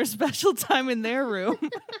having their special time in their room.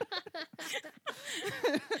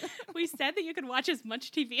 We said that you could watch as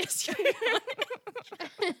much TV as you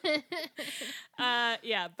want.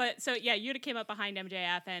 Yuta came up behind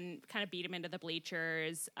MJF and kind of beat him into the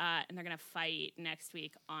bleachers, and they're going to fight next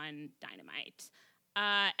week on Dynamite.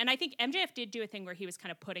 And I think MJF did do a thing where he was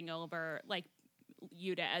kind of putting over, like,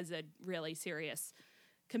 Yuta as a really serious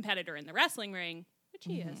competitor in the wrestling ring, which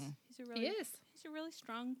he is. He's a really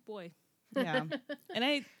strong boy. Yeah. And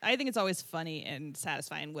I think it's always funny and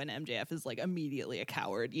satisfying when MJF is like immediately a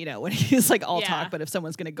coward, you know, when he's like all talk, but if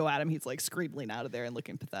someone's going to go at him, he's like screaming out of there and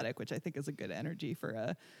looking pathetic, which I think is a good energy for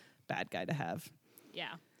a bad guy to have.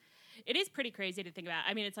 Yeah. It is pretty crazy to think about.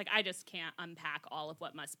 I mean, it's like I just can't unpack all of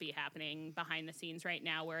what must be happening behind the scenes right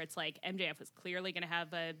now, where it's like MJF was clearly going to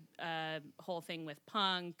have a whole thing with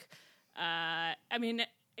Punk. I mean,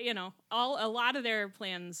 you know, a lot of their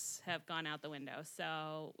plans have gone out the window.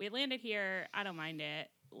 So we landed here. I don't mind it.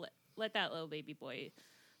 Let that little baby boy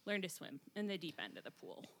learn to swim in the deep end of the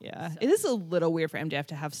pool. Yeah. So. It is a little weird for MJF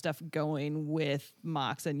to have stuff going with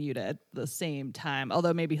Mox and Yuta at the same time,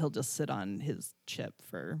 although maybe he'll just sit on his chip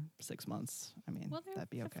for 6 months. I mean, that'd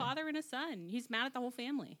be okay. A father and a son. He's mad at the whole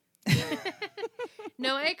family.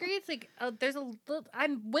 No, I agree. It's like there's a little,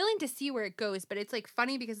 I'm willing to see where it goes, but it's like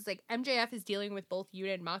funny because it's like MJF is dealing with both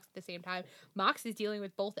Yuta and Mox at the same time. Mox is dealing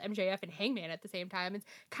with both MJF and Hangman at the same time. It's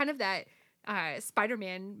kind of that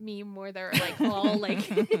Spider-Man meme where they're like all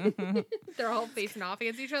like they're all facing off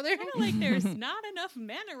against each other. Kind of like there's not enough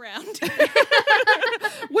men around.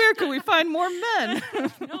 Where can we find more men?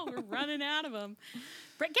 No, we're running out of them.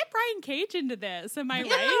 Get Brian Cage into this. Am I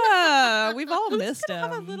right? Yeah, we've all missed him.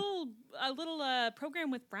 Have a little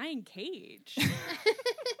program with Brian Cage.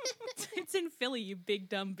 It's in Philly, you big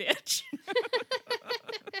dumb bitch.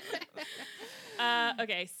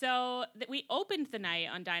 Okay, so we opened the night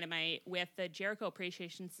on Dynamite with the Jericho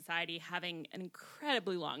Appreciation Society having an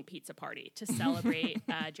incredibly long pizza party to celebrate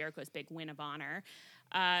Jericho's big win of honor.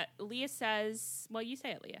 Leah says, well, you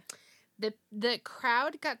say it, Leah. The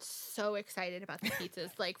crowd got so excited about the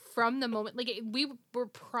pizzas, like from the moment, like we were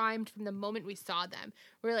primed from the moment we saw them.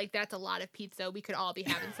 We were like, that's a lot of pizza. We could all be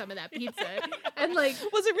having some of that pizza. And like,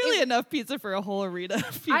 was it really enough pizza for a whole arena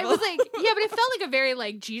of people? I was like, yeah, but it felt like a very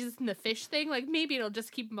like Jesus and the fish thing. Like maybe it'll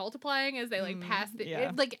just keep multiplying as they like pass the,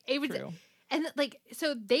 it was. True. And, like,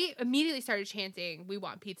 so they immediately started chanting, we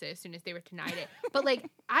want pizza, as soon as they were denied it. But, like,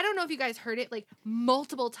 I don't know if you guys heard it, like,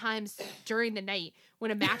 multiple times during the night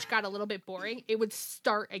when a match got a little bit boring, it would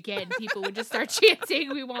start again. People would just start chanting,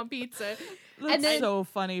 we want pizza. That's and then, so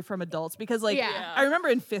funny from adults because, like, I remember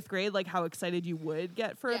in 5th grade, like, how excited you would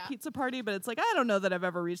get for a pizza party, but it's like, I don't know that I've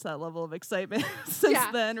ever reached that level of excitement since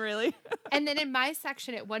then, really. And then in my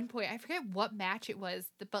section at one point, I forget what match it was,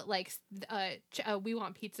 but, like, we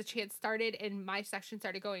want pizza chant started, and my section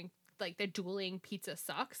started going, like, the dueling pizza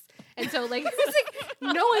sucks. And so, like, it's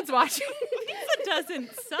like, no one's watching. Pizza doesn't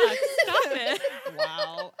suck. Stop it.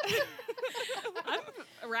 Wow. I'm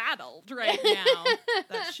rattled right now.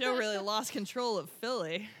 That show really lost control of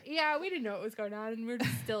Philly. Yeah, we didn't know what was going on, and we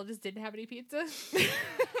still just didn't have any pizza.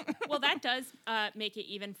 Well, that does make it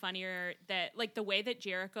even funnier that, like, the way that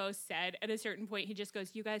Jericho said at a certain point, he just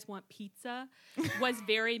goes, you guys want pizza? Was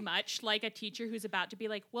very much like a teacher who's about to be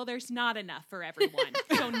like, well, there's not enough for everyone,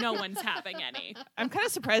 so no one's having any. I'm kind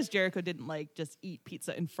of surprised Jericho didn't, like, just eat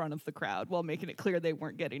pizza in front of the crowd while making it clear they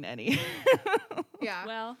weren't getting any. Yeah.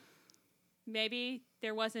 Well, maybe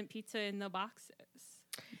there wasn't pizza in the boxes.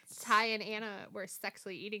 Ty and Anna were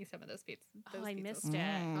sexually eating some of those pizzas. I missed it.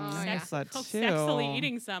 I missed that too. Sexually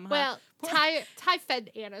eating some, huh? Well, Ty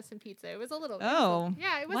fed Anna some pizza. It was a little.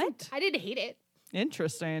 Yeah, it wasn't. What? I didn't hate it.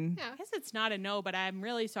 Interesting. Yeah. I guess it's not a no, but I'm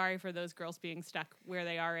really sorry for those girls being stuck where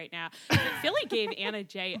they are right now. Philly gave Anna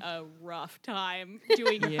Jay a rough time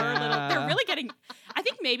doing her little. They're really getting. I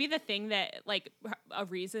think maybe the thing that, like, a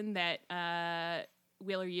reason that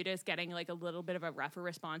Wheeler Yuta is getting, like, a little bit of a rougher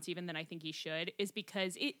response even than I think he should is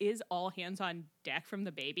because it is all hands on deck from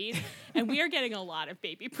the babies, and we are getting a lot of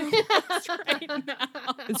baby promos right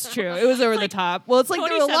now. It's true. It was over the top. Well, it's like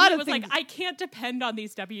Tony there were a lot of was things. like, I can't depend on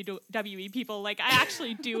these WWE people. Like, I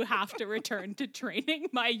actually do have to return to training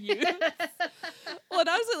my youth. Well, and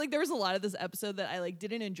honestly, like, there was a lot of this episode that I, like,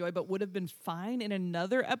 didn't enjoy, but would have been fine in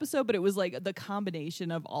another episode. But it was like the combination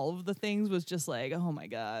of all of the things was just like, oh my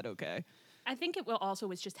God, okay. I think it also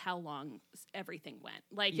was just how long everything went.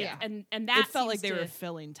 Like, yeah. and that it felt like they were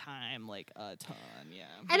filling time, like, a ton, yeah.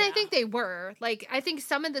 And I think they were. Like, I think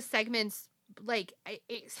some of the segments, like,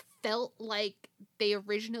 it felt like they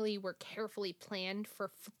originally were carefully planned for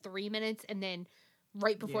 3 minutes, and then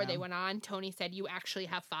right before they went on, Tony said, you actually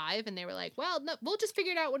have 5, and they were like, well, no, we'll just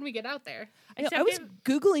figure it out when we get out there. I was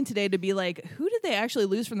Googling today to be like, who did they actually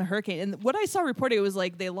lose from the hurricane? And what I saw reported, it was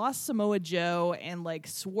like they lost Samoa Joe and, like,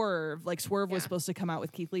 Swerve. Like, Swerve was supposed to come out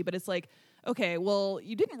with Keith Lee, but it's like, okay, well,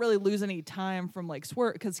 you didn't really lose any time from like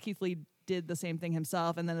Swerve because Keith Lee did the same thing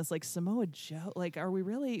himself, and then it's like Samoa Joe. Like, are we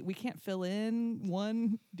really? We can't fill in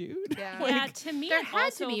one dude. Yeah, yeah. To me, there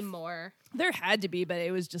had to be more. There had to be, but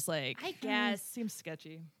it was just like, I guess seems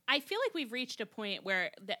sketchy. I feel like we've reached a point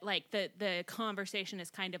where the conversation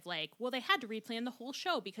is kind of like, well, they had to replan the whole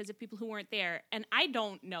show because of people who weren't there, and I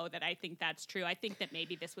don't know that I think that's true. I think that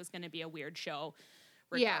maybe this was going to be a weird show.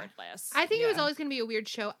 Regardless. I think it was always going to be a weird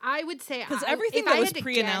show. I would say because everything that was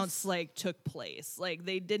pre-announced like took place. Like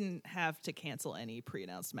they didn't have to cancel any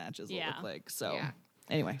pre-announced matches. It looked like so. Yeah.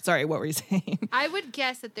 Anyway, sorry. What were you saying? I would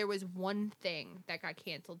guess that there was one thing that got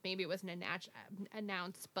canceled. Maybe it wasn't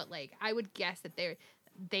announced, but like I would guess that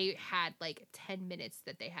they had like 10 minutes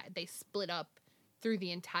that they split up through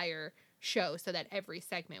the entire show so that every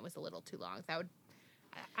segment was a little too long. That would.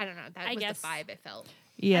 I don't know. That was the vibe I felt.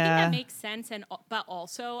 Yeah, I think that makes sense, but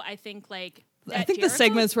also I think the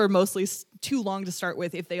segments were mostly too long to start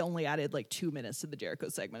with. If they only added like 2 minutes to the Jericho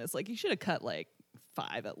segment, it's like you should have cut like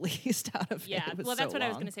 5 at least out of it. Yeah, well, that's what I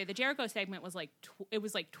was going to say. The Jericho segment was like it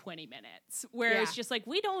was like 20 minutes, where it's just like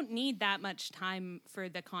we don't need that much time for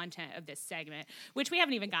the content of this segment, which we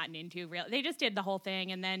haven't even gotten into. Really, they just did the whole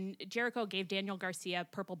thing, and then Jericho gave Daniel Garcia a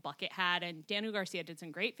purple bucket hat, and Daniel Garcia did some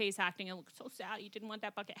great face acting. It looked so sad he didn't want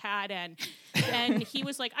that bucket hat, and he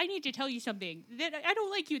was like, "I need to tell you something. That I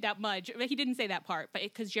don't like you that much." But he didn't say that part, but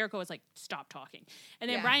because Jericho was like, "Stop talking," and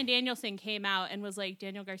then Bryan Danielson came out and was like,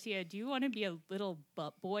 "Daniel Garcia, do you want to be a little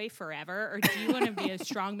butt boy forever, or do you want to be a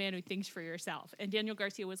strong man who thinks for yourself?" And Daniel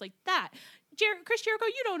Garcia was like, "That Chris Jericho,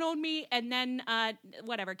 you don't own me." And then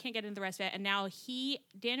whatever, can't get into the rest of it. And now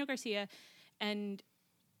Daniel Garcia and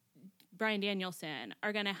Bryan Danielson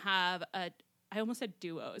are gonna have I almost said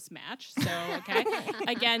duos match, so okay,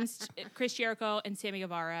 against Chris Jericho and Sammy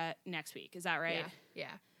Guevara next week. Is that right?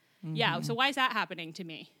 Yeah. Mm-hmm. Yeah. So why is that happening to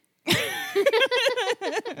me?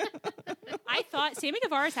 I thought Sammy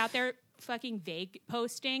Guevara's out there fucking vague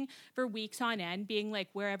posting for weeks on end, being like,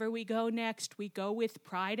 wherever we go next, we go with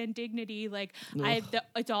pride and dignity. Like,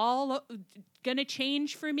 it's all gonna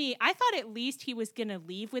change for me. I thought at least he was gonna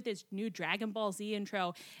leave with his new Dragon Ball Z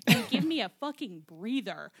intro and give me a fucking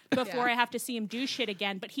breather before I have to see him do shit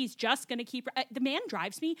again. But he's just gonna keep. The man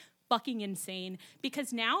drives me fucking insane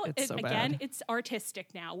because now it's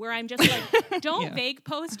artistic now, where I'm just like, don't vague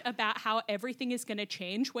post about how everything is going to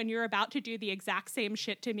change when you're about to do the exact same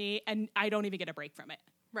shit to me and I don't even get a break from it.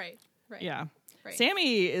 Right. Yeah. Right.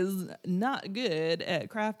 Sammy is not good at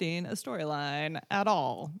crafting a storyline at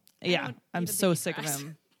all. Yeah, I'm so sick of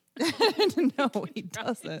him. No, he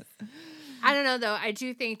doesn't. I don't know though. I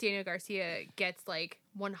do think Daniel Garcia gets like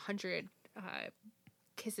 100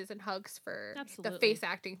 kisses and hugs for the face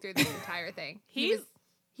acting through this entire thing. He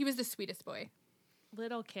was the sweetest boy.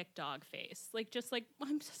 Little kick dog face. Just like,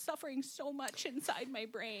 I'm suffering so much inside my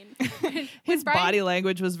brain. His body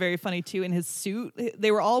language was very funny too. In his suit,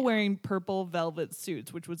 they were all wearing purple velvet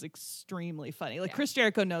suits, which was extremely funny. Like Chris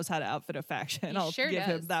Jericho knows how to outfit a faction. I'll give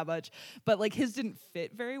him that much. But like his didn't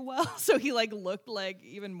fit very well. So he like looked like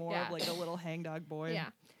even more of like a little hangdog boy. Yeah.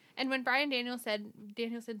 And when Bryan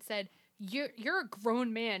Danielson said, You're a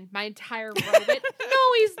grown man. My entire row of it. No,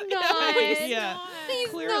 he's not. He's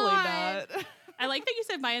clearly not. I like that you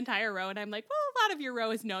said my entire row, and I'm like, well, a lot of your row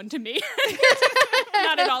is known to me.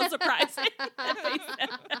 Not at all surprising.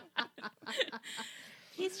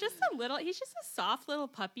 He's just a soft little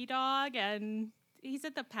puppy dog, and he's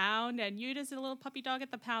at the pound, and Yuta's a little puppy dog at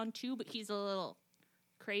the pound too, but he's a little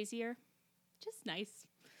crazier. Just nice.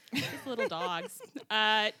 Just little dogs.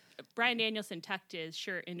 Bryan Danielson tucked his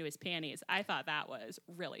shirt into his panties. I thought that was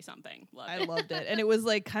really something. I loved it. And it was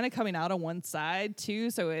like kind of coming out on one side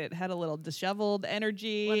too, so it had a little disheveled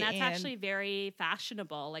energy. Well, that's actually very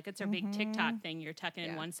fashionable. Like, it's a big TikTok thing. You're tucking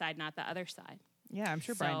in one side, not the other side. Yeah, I'm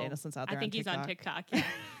sure Bryan Danielson's out there. I think he's on TikTok. Yeah.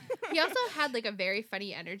 He also had like a very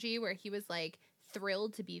funny energy where he was like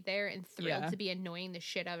thrilled to be there and thrilled to be annoying the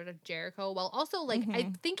shit out of Jericho, while also like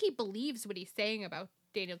I think he believes what he's saying about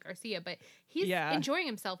Daniel Garcia, but he's enjoying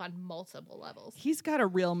himself on multiple levels. He's got a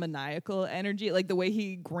real maniacal energy, like the way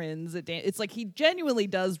he grins at it's like he genuinely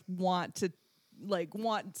does wants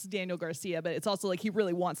Daniel Garcia, but it's also like he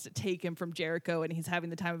really wants to take him from Jericho, and he's having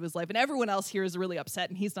the time of his life, and everyone else here is really upset,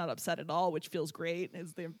 and he's not upset at all, which feels great,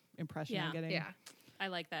 is the impression I'm getting. Yeah, I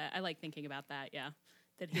like that. I like thinking about that. Yeah,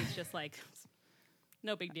 that he's just like,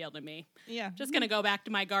 no big deal to me. Yeah, just gonna go back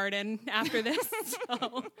to my garden after this,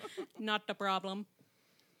 so not the problem.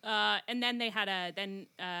 And then they had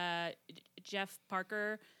Jeff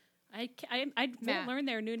Parker. I won't learn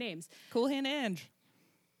their new names. Cool Hand Ange.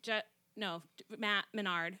 Matt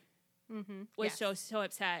Menard. was so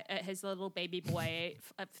upset at his little baby boy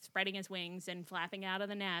spreading his wings and flapping out of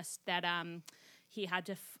the nest that he had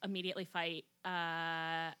to immediately fight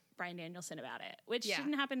Bryan Danielson about it, which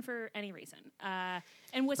didn't happen for any reason,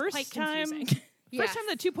 and was quite confusing. First time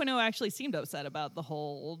that 2.0 actually seemed upset about the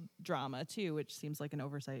whole drama, too, which seems like an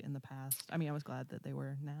oversight in the past. I mean, I was glad that they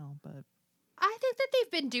were now, but... I think that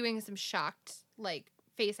they've been doing some shocked,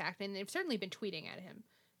 face acting. They've certainly been tweeting at him.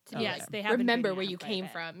 Yes, they have. Remember where you came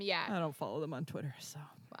from. Yeah. I don't follow them on Twitter, so...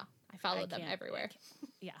 Well, I follow them everywhere.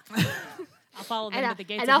 Yeah. I'll follow them to the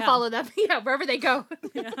gates of hell. And I'll follow them, wherever they go.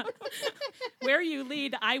 Where you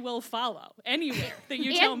lead, I will follow. Anywhere that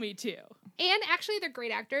you tell me to. And actually, they're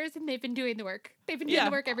great actors, and they've been doing the work. They've been doing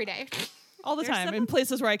the work every day. All the time, in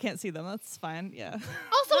places where I can't see them. That's fine, yeah.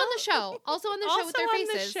 Also on the show. Also on the show with their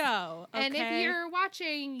faces. The show. Okay. And if you're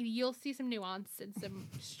watching, you'll see some nuance and some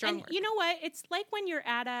strong work. You know what? It's like when you're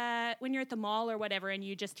at the mall or whatever, and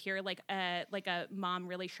you just hear a mom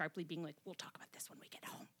really sharply being like, "We'll talk about this when we get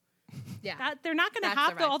home." Yeah, they're not going to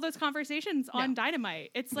have all those conversations on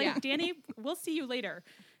Dynamite. It's like, Danny, we'll see you later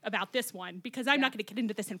about this one because I'm not going to get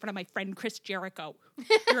into this in front of my friend Chris Jericho.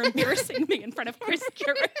 You're embarrassing me in front of Chris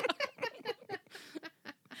Jericho.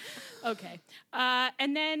 Okay.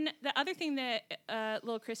 And then the other thing that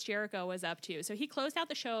little Chris Jericho was up to, so he closed out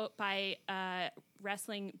the show by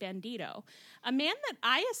wrestling Bandito, a man that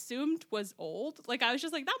I assumed was old. I was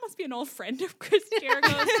just like, that must be an old friend of Chris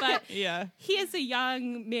Jericho's, but he is a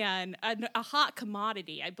young man, a hot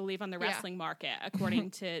commodity, I believe, on the wrestling market, according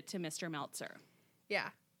to Mr. Meltzer. Yeah.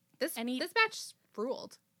 This match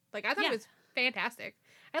ruled. I thought it was fantastic.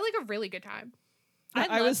 I had a really good time.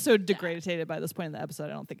 I was so degraded by this point in the episode.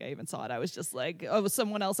 I don't think I even saw it. I was just like, oh,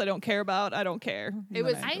 someone else I don't care about. I don't care. It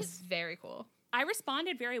was very cool. I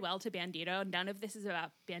responded very well to Bandito. None of this is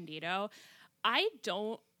about Bandito. I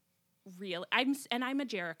don't really. I'm a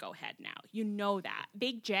Jericho head now. You know that.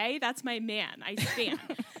 Big J, that's my man. I stand.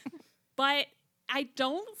 But I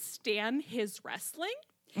don't stand his wrestling.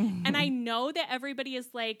 And I know that everybody is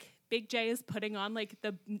like, Big J is putting on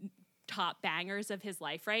the top bangers of his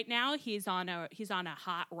life right now. He's on a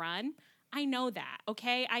hot run. I know that.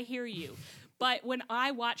 Okay, I hear you. But when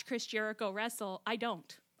I watch Chris Jericho wrestle, I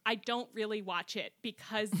don't really watch it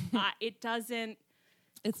because it doesn't.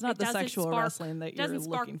 It's not the sexual wrestling that you're looking for.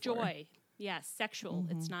 Doesn't spark joy. Yes, sexual.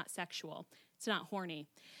 It's not sexual. It's not horny.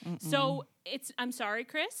 So I'm sorry,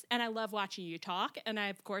 Chris, and I love watching you talk. And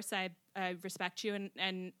I respect you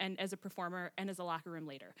and as a performer and as a locker room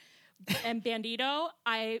leader. And Bandito,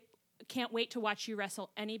 I can't wait to watch you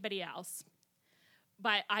wrestle anybody else.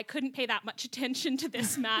 But I couldn't pay that much attention to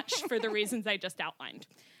this match for the reasons I just outlined.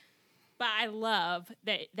 But I love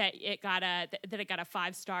that it got a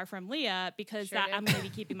 5-star from Leah because I'm going to be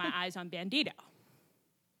keeping my eyes on Bandito.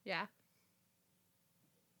 Yeah.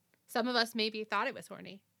 Some of us maybe thought it was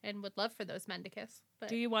horny and would love for those men to kiss. But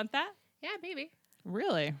do you want that? Yeah, maybe.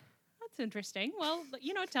 Really? That's interesting. Well,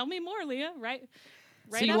 tell me more, Leah. Right.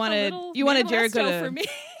 So you wanted Jericho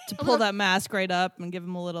to pull that mask right up and give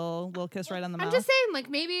him a little kiss right on the mouth? I'm just saying,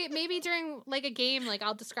 maybe during a game,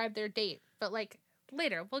 I'll describe their date, but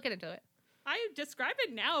later we'll get into it. I describe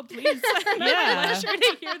it now, please. My pleasure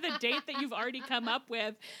to hear the date that you've already come up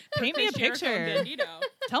with. Paint me a picture.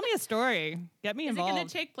 Tell me a story. Get me involved. Is it going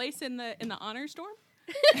to take place in the Honor Storm?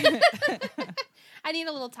 I need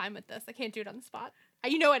a little time with this. I can't do it on the spot. I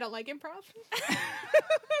don't like improv.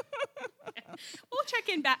 We'll check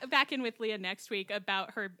in back in with Leah next week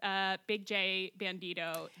about her Big J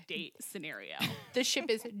Bandito date scenario. The ship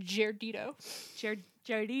is Jerdito.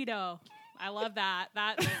 Jerdito. I love that.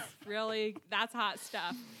 That's hot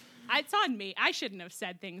stuff. It's on me. I shouldn't have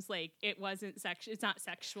said things like it wasn't sexual. It's not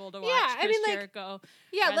sexual to watch Chris Jericho.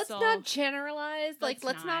 Yeah, wrestle. Let's not generalize. Let's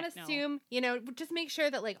not assume. No. Just make sure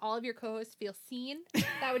that all of your co-hosts feel seen.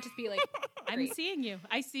 That would just be I'm seeing you.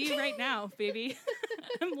 I see you right now, baby.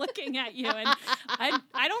 I'm looking at you, and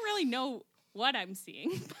I don't really know what I'm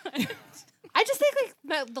seeing. But I just think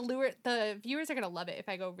the viewers are gonna love it if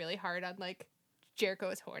I go really hard on Jericho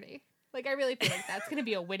is horny. I really feel like that's going to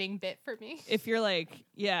be a winning bit for me. If you're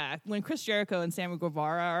when Chris Jericho and Sammy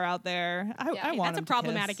Guevara are out there, I want that's a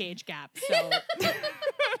problematic age gap. So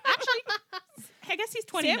actually, I guess he's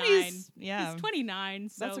 29. He's 29.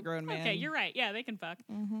 So that's a grown man. Okay, you're right. Yeah, they can fuck.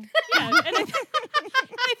 Mm-hmm. Yeah, and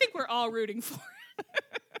I think we're all rooting for it.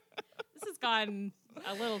 This has gone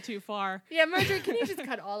a little too far. Yeah, Marjorie, can you just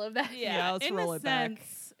cut all of that? Yeah, let's roll it back.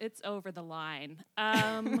 It's over the line.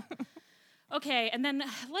 Okay, and then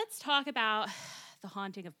let's talk about the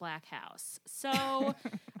haunting of Black House. So I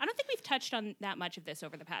don't think we've touched on that much of this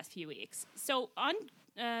over the past few weeks. So on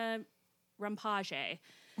Rampage,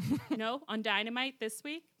 No, on Dynamite this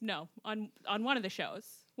week? No, on one of the shows.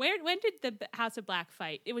 When did the House of Black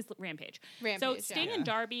fight? It was Rampage. So Sting and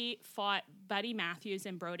Darby fought Buddy Matthews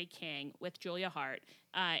and Brody King with Julia Hart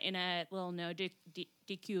in a little no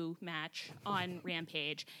DQ match on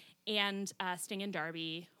Rampage. And Sting and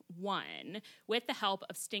Darby won with the help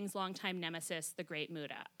of Sting's longtime nemesis, the Great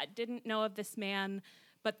Muta. I didn't know of this man,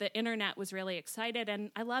 but the internet was really excited,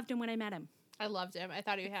 and I loved him when I met him. I loved him. I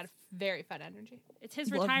thought he had very fun energy. It's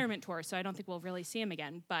his retirement tour, so I don't think we'll really see him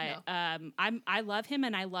again. But I love him,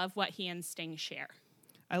 and I love what he and Sting share.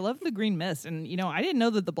 I love the green mist. And, I didn't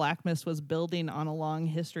know that the black mist was building on a long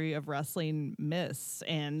history of wrestling mists.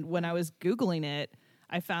 And when I was Googling it,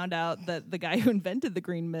 I found out that the guy who invented the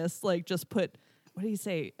green mist, just put, what did he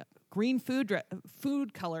say? Green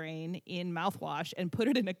food coloring in mouthwash and put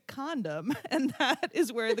it in a condom. And that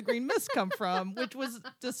is where the green mist come from, which was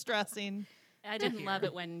distressing. I didn't love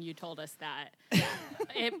it when you told us that.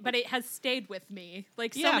 But it has stayed with me.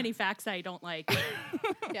 So many facts I don't like.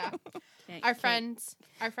 Yeah.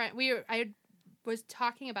 I was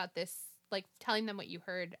talking about this, telling them what you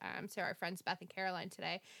heard. So our friends Beth and Caroline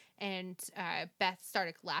today, and Beth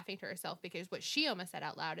started laughing to herself because what she almost said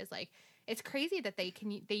out loud is it's crazy that they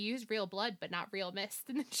use real blood but not real mist.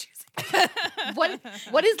 And then she was like,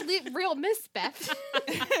 what is real mist, Beth?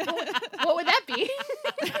 What would that be?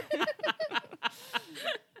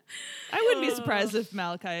 I wouldn't be surprised if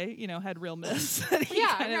Malachi, had real mist that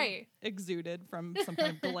he exuded from some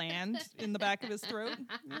kind of gland in the back of his throat.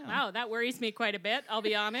 Yeah. Wow, that worries me quite a bit, I'll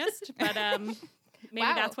be honest. But maybe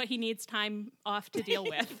that's what he needs time off to deal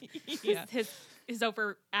with. His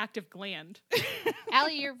overactive gland.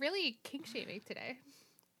 Allie, you're really kink shaming today.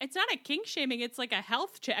 It's not a kink shaming, it's like a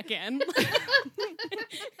health check-in.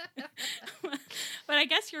 But I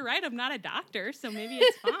guess you're right, I'm not a doctor, so maybe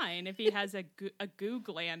it's fine if he has a goo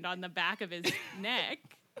gland on the back of his neck.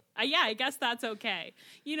 I guess that's okay.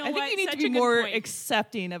 I think you need to be more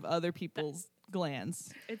accepting of other people's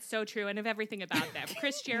glands. It's so true, and of everything about them.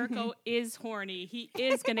 Chris Jericho is horny. He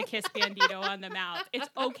is going to kiss Bandito on the mouth. It's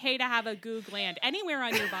okay to have a goo gland anywhere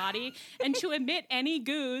on your body, and to emit any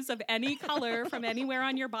goos of any color from anywhere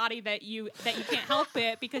on your body that you can't help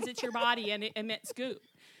it because it's your body and it emits goo.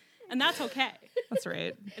 And that's okay. That's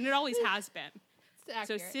right. And it always has been.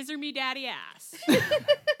 So scissor me daddy ass.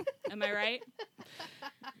 Am I right?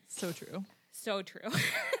 So true. So true.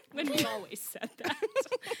 When we've always said that.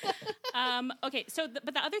 Okay, so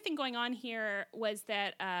but the other thing going on here was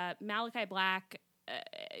that Malachi Black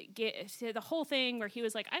the whole thing where he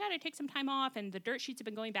was like, I got to take some time off, and the dirt sheets have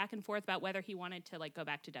been going back and forth about whether he wanted to go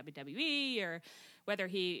back to WWE or whether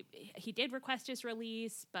he did request his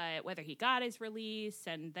release, but whether he got his release,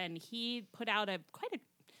 and then he put out quite a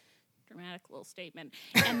dramatic little statement,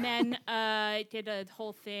 and then did a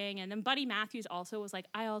whole thing, and then Buddy Matthews also was like,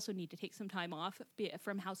 I also need to take some time off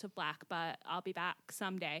from House of Black, but I'll be back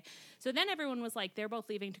someday. So then everyone was like, they're both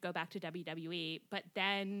leaving to go back to WWE, but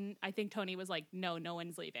then I think Tony was like, no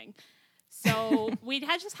one's leaving. So we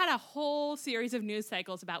just had a whole series of news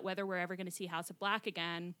cycles about whether we're ever going to see House of Black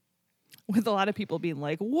again. With a lot of people being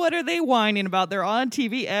like, what are they whining about? They're on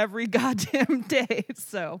TV every goddamn day.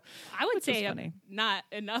 So I would say not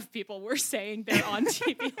enough people were saying they're on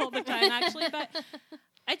TV all the time, actually. But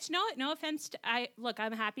it's no offense.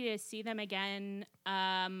 I'm happy to see them again.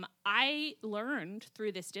 I learned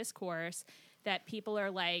through this discourse that people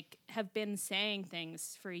are have been saying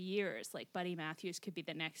things for years, like Buddy Matthews could be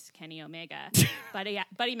the next Kenny Omega.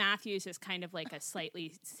 Buddy Matthews is kind of like a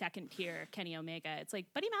slightly second tier Kenny Omega. It's like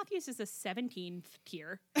Buddy Matthews is a 17th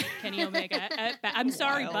tier Kenny Omega. I'm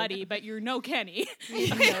sorry, Buddy, but you're no Kenny.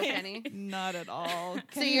 No Kenny. Not at all.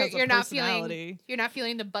 So Kenny you're not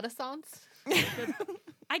feeling the Budd-a-sance?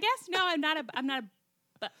 I guess no. I'm not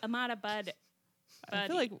a Bud. I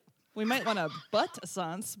feel like we might want a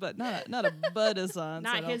butt-a-sance, but not a bud-a-sance.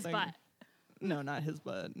 Not his butt. No, not his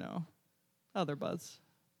butt, no. Other butts.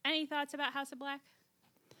 Any thoughts about House of Black?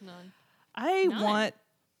 None. I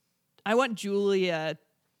want Julia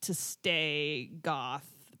to stay goth,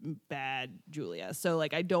 bad Julia. So,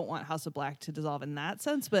 I don't want House of Black to dissolve in that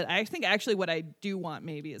sense, but I think actually what I do want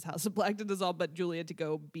maybe is House of Black to dissolve, but Julia to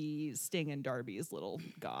go be Sting and Darby's little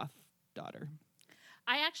goth daughter.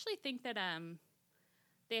 I actually think that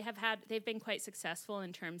they've been quite successful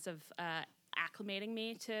in terms of acclimating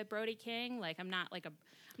me to Brody King. I'm not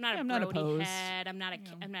a Brody head. I'm not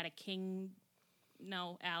a King.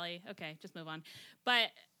 No, Allie. Okay, just move on.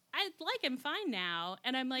 But I like him fine now,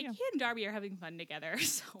 and I'm like, he and Darby are having fun together,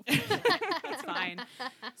 so that's fine.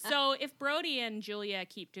 So if Brody and Julia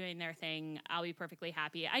keep doing their thing, I'll be perfectly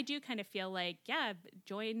happy. I do kind of feel like,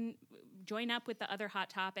 join up with the other Hot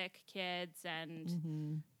Topic kids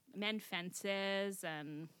and mend fences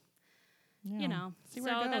and, Yeah. See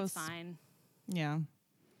where so it that's goes. fine. Yeah.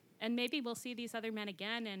 And maybe we'll see these other men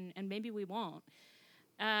again, and maybe we won't.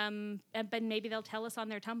 But maybe they'll tell us on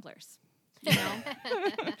their Tumblrs. You know?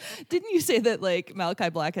 Didn't you say that like Malachi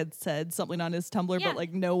Black had said something on his Tumblr, Yeah. but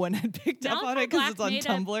like no one had picked up on it because it's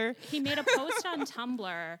on Tumblr? He made a post on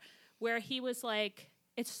Tumblr where he was like,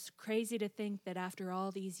 "It's crazy to think that after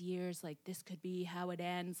all these years, like this could be how it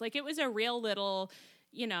ends." Like it was a real little,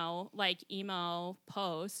 like emo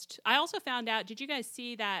post. I also found out. Did you guys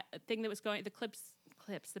see that thing that was going?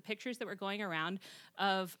 The pictures that were going around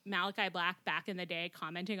of Malachi Black back in the day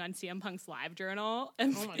commenting on CM Punk's live journal.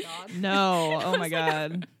 Oh my God. No. Oh my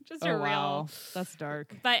God. Just a real. Wow. That's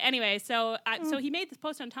dark. But anyway, so he made this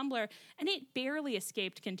post on Tumblr, and it barely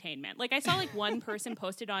escaped containment. Like I saw like one person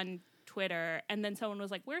posted on Twitter, and then someone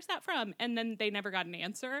was like, "Where's that from?" And then they never got an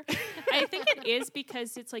answer. I think it is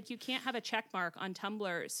because it's like you can't have a check mark on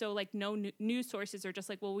Tumblr, so like no news sources are just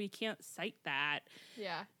like, "Well, we can't cite that."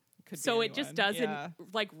 Yeah. So it just doesn't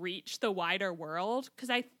like reach the wider world.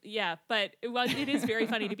 But it is very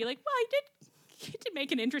funny to be like, well, he did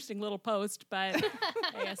make an interesting little post, but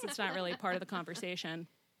I guess it's not really part of the conversation.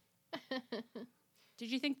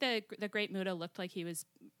 Did you think the Great Muta looked like he was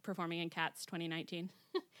performing in Cats 2019?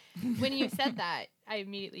 When you said that, I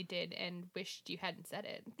immediately did and wished you hadn't said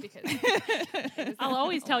it because I'll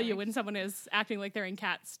always tell you when someone is acting like they're in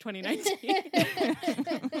Cats 2019.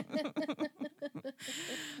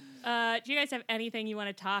 Do you guys have anything you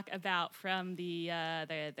want to talk about from the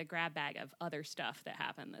grab bag of other stuff that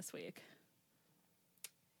happened this week?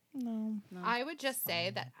 No. I would just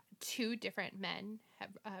say that 2 different men have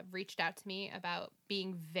reached out to me about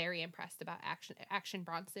being very impressed about Action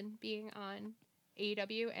Bronson being on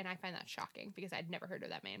AEW, and I find that shocking because I'd never heard of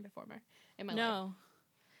that man before in my life.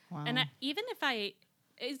 Wow. And even if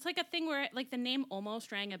it's like a thing where like the name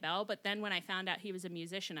almost rang a bell, but then when I found out he was a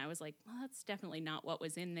musician, I was like, well, that's definitely not what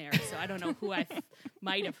was in there. So I don't know who I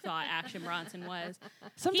might have thought Action Bronson was.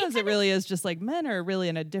 Sometimes it really is just like men are really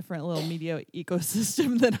in a different little media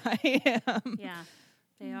ecosystem than I am. Yeah,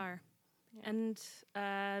 they are. Yeah. And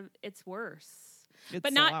it's worse. It's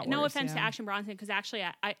but no offense to Action Bronson, because actually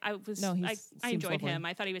I enjoyed lovely. him.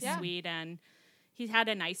 I thought he was sweet, and he's had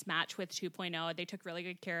a nice match with 2.0. They took really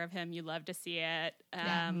good care of him. You love to see it.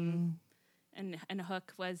 And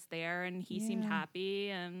Hook was there, and he seemed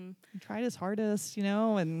happy, and he tried his hardest,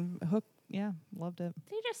 and Hook, loved it.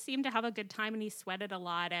 They just seemed to have a good time, and he sweated a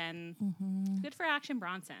lot, and good for Action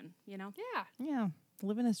Bronson, Yeah,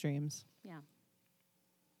 living his dreams. Yeah.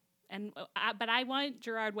 And but I want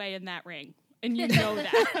Gerard Way in that ring. And you know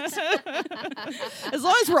that. As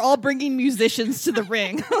long as we're all bringing musicians to the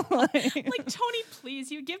ring. like, Tony,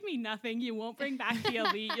 please, you give me nothing. You won't bring back the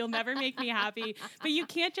Elite. You'll never make me happy. But you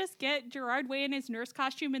can't just get Gerard Way in his nurse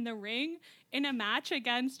costume in the ring in a match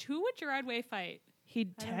against... Who would Gerard Way fight?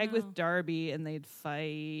 He'd tag with Darby, and they'd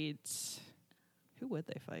fight... Who would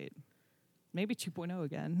they fight? Maybe 2.0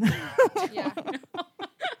 again. Yeah.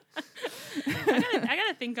 I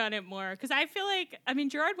gotta think on it more, because I feel like,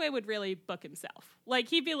 Gerard Way would really book himself. Like,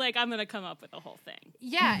 he'd be like, I'm gonna come up with the whole thing.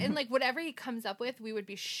 Yeah, and like whatever he comes up with, we would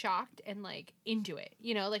be shocked and like into it.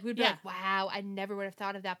 Like we'd be like, wow, I never would have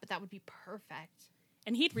thought of that, but that would be perfect.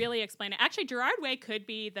 And he'd really explain it. Actually, Gerard Way could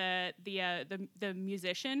be the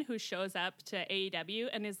musician who shows up to AEW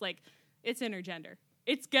and is like, it's intergender.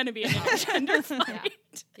 It's gonna be an intergender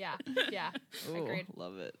fight. Yeah. Ooh, Agreed.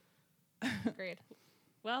 Love it. Agreed.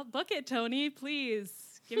 Well, book it, Tony, please.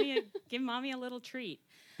 Give mommy a little treat.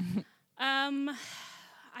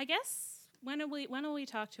 I guess when will we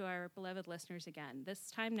talk to our beloved listeners again?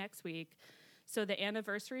 This time next week. So the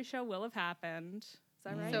anniversary show will have happened. Is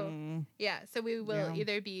that right? So we will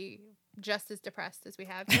either be just as depressed as we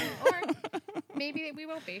have been, or maybe we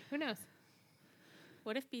won't be. Who knows?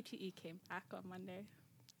 What if BTE came back on Monday?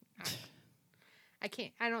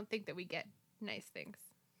 I don't think that we get nice things.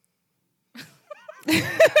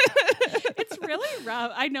 It's really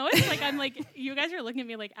rough. I know it's like, I'm like, you guys are looking at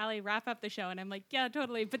me like, Allie, wrap up the show, and I'm like, yeah,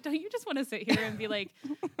 totally. But don't you just want to sit here and be like,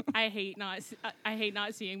 I hate not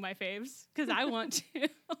seeing my faves, because I want to.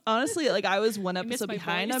 Honestly, like I was one episode my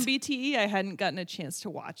behind boys. on BTE. I hadn't gotten a chance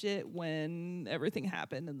to watch it when everything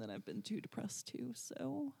happened, and then I've been too depressed too.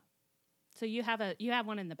 So you have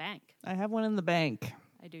one in the bank. I have one in the bank.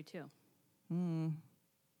 I do too. Mm.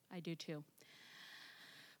 I do too.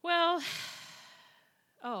 Well.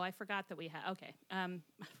 Oh, I forgot that we had... Okay. I don't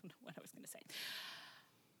know what I was going to say.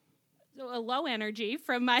 So a low energy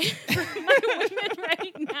from my women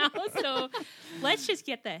right now. So let's just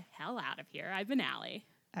get the hell out of here. I've been Allie.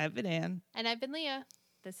 I've been Ann. And I've been Leah.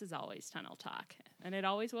 This is always Tunnel Talk, and it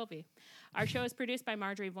always will be. Our show is produced by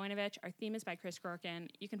Marjorie Voinovich. Our theme is by Chris Gorkin.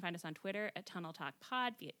 You can find us on Twitter at Tunnel Talk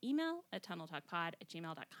Pod, via email at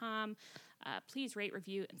tunneltalkpod@gmail.com. Please rate,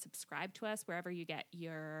 review, and subscribe to us wherever you get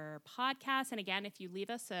your podcasts. And again, if you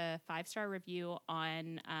leave us a 5-star review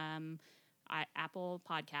on Apple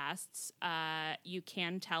Podcasts, you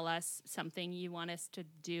can tell us something you want us to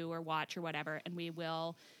do or watch or whatever, and we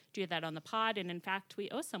will do that on the pod. And in fact, we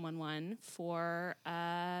owe someone one for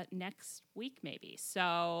next week maybe.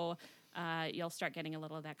 So you'll start getting a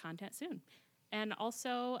little of that content soon. And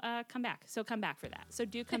also come back. So come back for that. So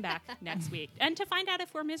do come back next week. And to find out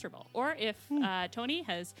if we're miserable or if Tony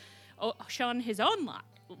has shown his own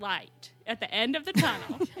light at the end of the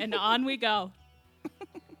tunnel. And on we go.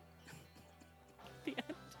 The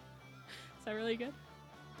end. Is that really good?